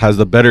artist, has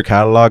the better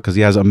catalog because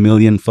he has a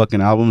million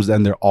fucking albums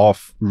and they're all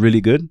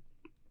really good.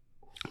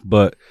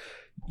 But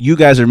you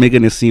guys are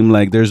making it seem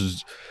like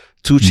there's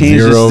 2 Chainz.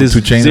 Zero, this 2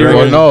 Chainz zero.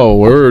 Well, no,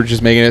 we're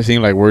just making it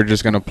seem like we're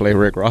just gonna play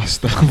Rick Ross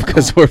stuff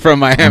because we're from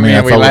Miami I mean,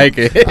 and we that's all- like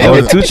it. Oh,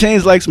 2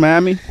 Chainz likes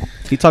Miami.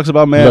 He talks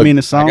about Miami in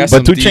the song. got But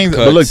some 2 deep Chainz.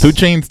 But cuts. look,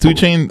 2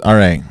 Chainz. All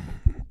right,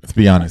 let's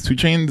be honest. 2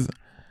 Chainz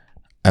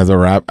as a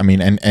rap. I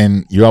mean,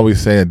 and you always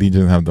say that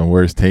DJs have the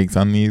worst takes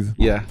on these.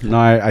 Yeah, no,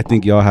 I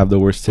think y'all have the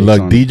worst takes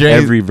Look, on DJs.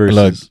 every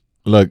verse.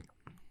 Look.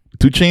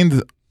 2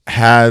 Chainz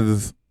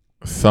has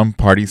some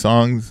party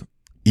songs,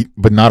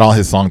 but not all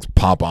his songs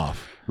pop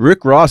off.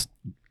 Rick Ross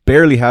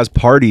barely has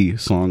party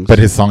songs, But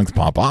his songs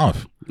pop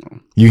off.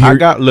 You hear?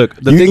 the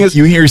thing is,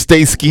 you hear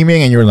 "Stay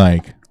Scheming" and you're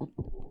like,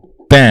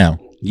 "Damn,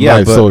 Yeah,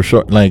 life's but- so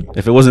short." Like,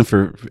 if it wasn't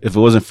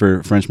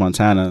for French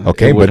Montana,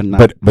 okay, it would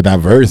not. but that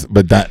verse,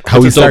 but that how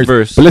It's he a dope starts.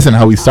 verse. But listen,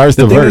 how he starts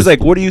the the thing verse. is,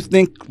 like, what do you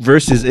think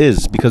verses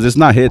is? Because it's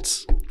not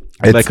hits.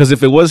 It's- Like, because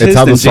if it was it's hits,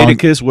 how then the song-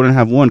 Jadakiss wouldn't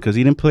have won because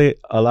he didn't play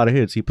a lot of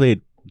hits. He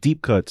played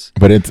deep cuts.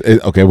 but it's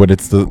okay. But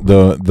it's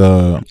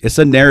the It's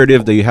a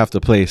narrative that you have to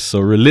place. So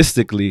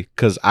realistically,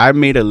 because I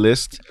made a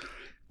list.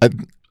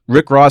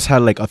 Rick Ross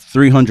had like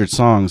 300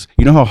 songs.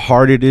 You know how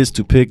hard it is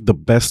to pick the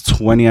best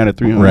 20 out of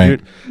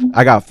 300?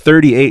 I got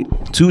 38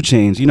 2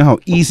 Chainz. You know how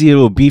easy it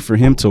will be for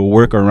him to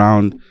work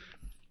around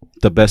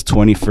the best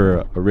 20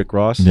 for a Rick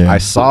Ross? Yeah. I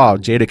saw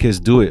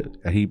Jadakiss do it.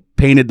 And he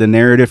painted the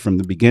narrative from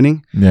the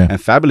beginning. Yeah. And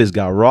Fabulous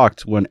got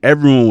rocked when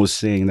everyone was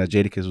saying that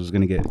Jadakiss was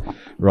going to get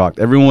rocked.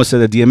 Everyone was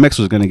saying that DMX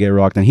was going to get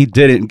rocked. And he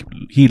didn't.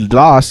 He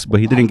lost, but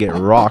he didn't get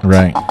rocked.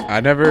 right.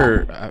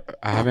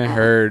 I haven't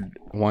heard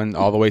one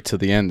all the way to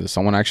the end. Does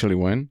someone actually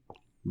win?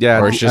 Yeah.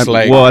 Or it's just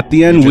like, well, at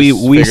the end, you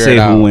we just figure say it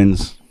out. who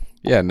wins.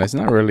 Yeah, that's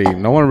not really.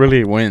 No one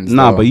really wins.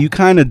 Nah, though. but you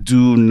kind of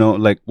do know,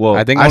 like, well,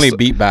 I think only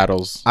beat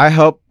battles. I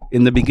helped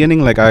in the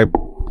beginning, like, I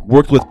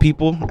worked with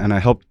people and I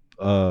helped,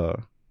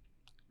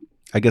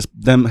 I guess,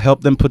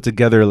 help them put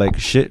together, like,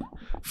 shit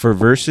for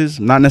verses.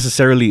 Not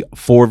necessarily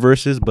for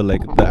verses, but,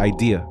 like, the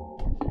idea.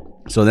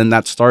 So then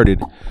that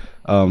started.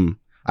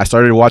 I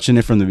started watching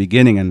it from the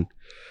beginning, and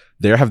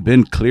there have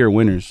been clear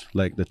winners.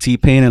 Like, the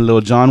T-Pain and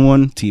Lil Jon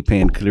one,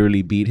 T-Pain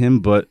clearly beat him,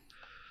 but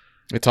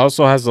It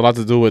also has a lot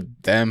to do with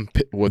them,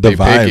 what The they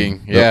vibe.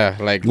 picking. Yeah,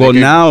 like well, they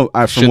could now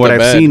from shit what the I've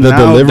bed. seen, The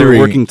now delivery- they're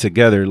working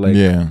together. Like,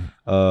 Yeah.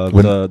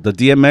 the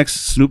DMX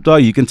Snoop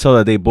Dogg, you can tell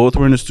that they both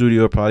were in the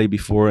studio probably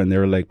before, and they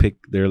were like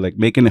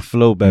making it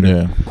flow better.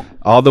 Yeah.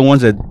 All the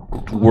ones that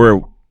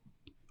were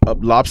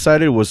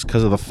lopsided was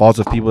because of the faults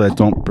of people that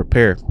don't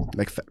prepare.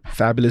 Like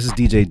Fabulous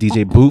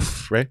DJ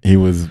Booth, right? He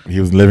was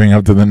living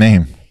up to the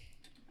name,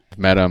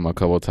 met him a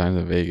couple times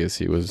in Vegas.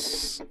 He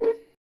was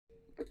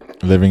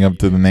living up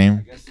to the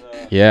name.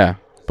 yeah.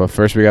 But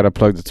first we gotta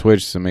plug the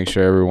Twitch to make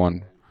sure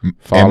everyone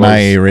follows.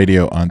 MIA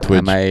Radio on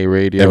Twitch MIA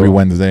Radio every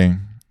Wednesday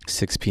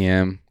 6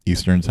 p.m.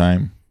 Eastern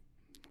time.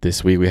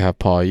 This week we have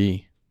Paul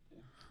E.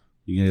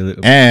 You get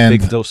a And-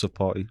 big dose of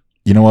Paul.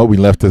 You know what? We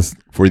left this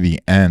for the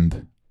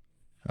end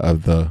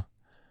of the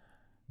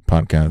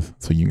podcast,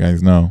 so you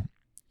guys know.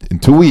 In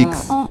 2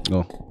 weeks,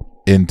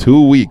 in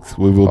 2 weeks,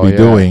 we will Oh, be yeah.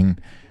 doing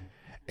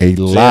a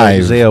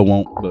live, Zaya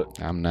won't, but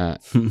I'm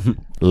not.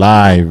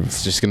 live,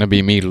 It's just gonna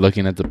be me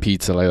looking at the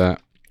pizza like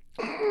that.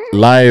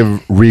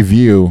 live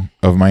review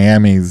of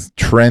Miami's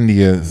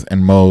trendiest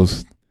and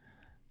most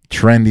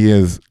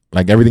trendiest.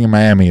 Like everything in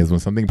Miami is when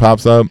something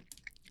pops up,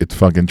 it's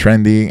fucking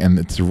trendy, and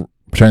it's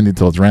trendy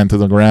till it's ran to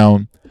the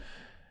ground.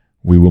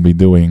 We will be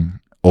doing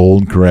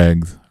Old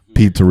Greg's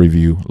pizza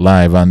review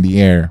live on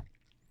the air.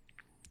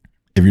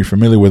 If you're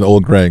familiar with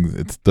Old Greg's,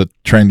 it's the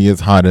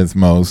trendiest, hottest,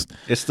 most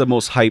it's the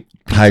most hyped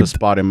hyped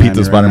spot in Miami.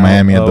 pizza spot right in now.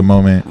 Miami at the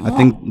moment. I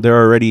think they're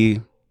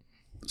already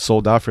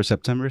sold out for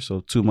September,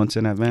 so 2 months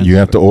in advance. You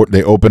have to.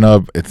 They open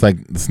up. It's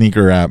like the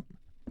sneaker app.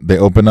 They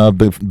open up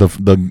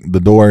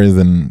the doors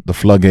and the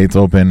floodgates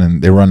open,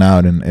 and they run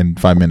out in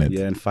 5 minutes.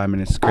 Yeah, in 5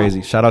 minutes.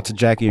 Crazy. Shout out to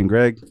Jackie and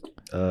Greg.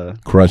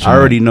 Crushing I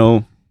already it.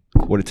 know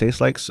what it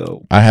tastes like,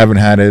 so I haven't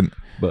had it.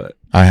 but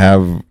I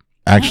have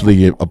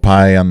actually a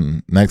pie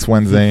on next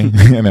Wednesday,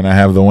 and then I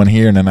have the one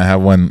here, and then I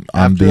have one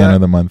on After the end that,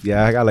 of the month.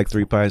 yeah, I got like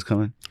 3 pies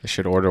coming. I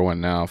should order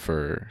one now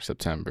for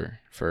September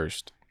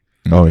 1st.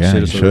 Oh yeah, Shit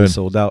you is already should.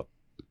 sold out.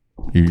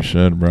 You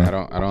should, bro. I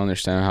don't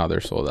understand how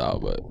they're sold out,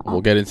 but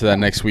we'll get into that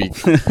next week.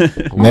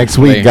 Next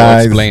week, We'll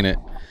guys. explain it.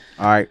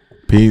 All right.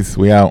 Peace.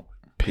 We out.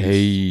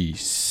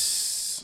 Peace.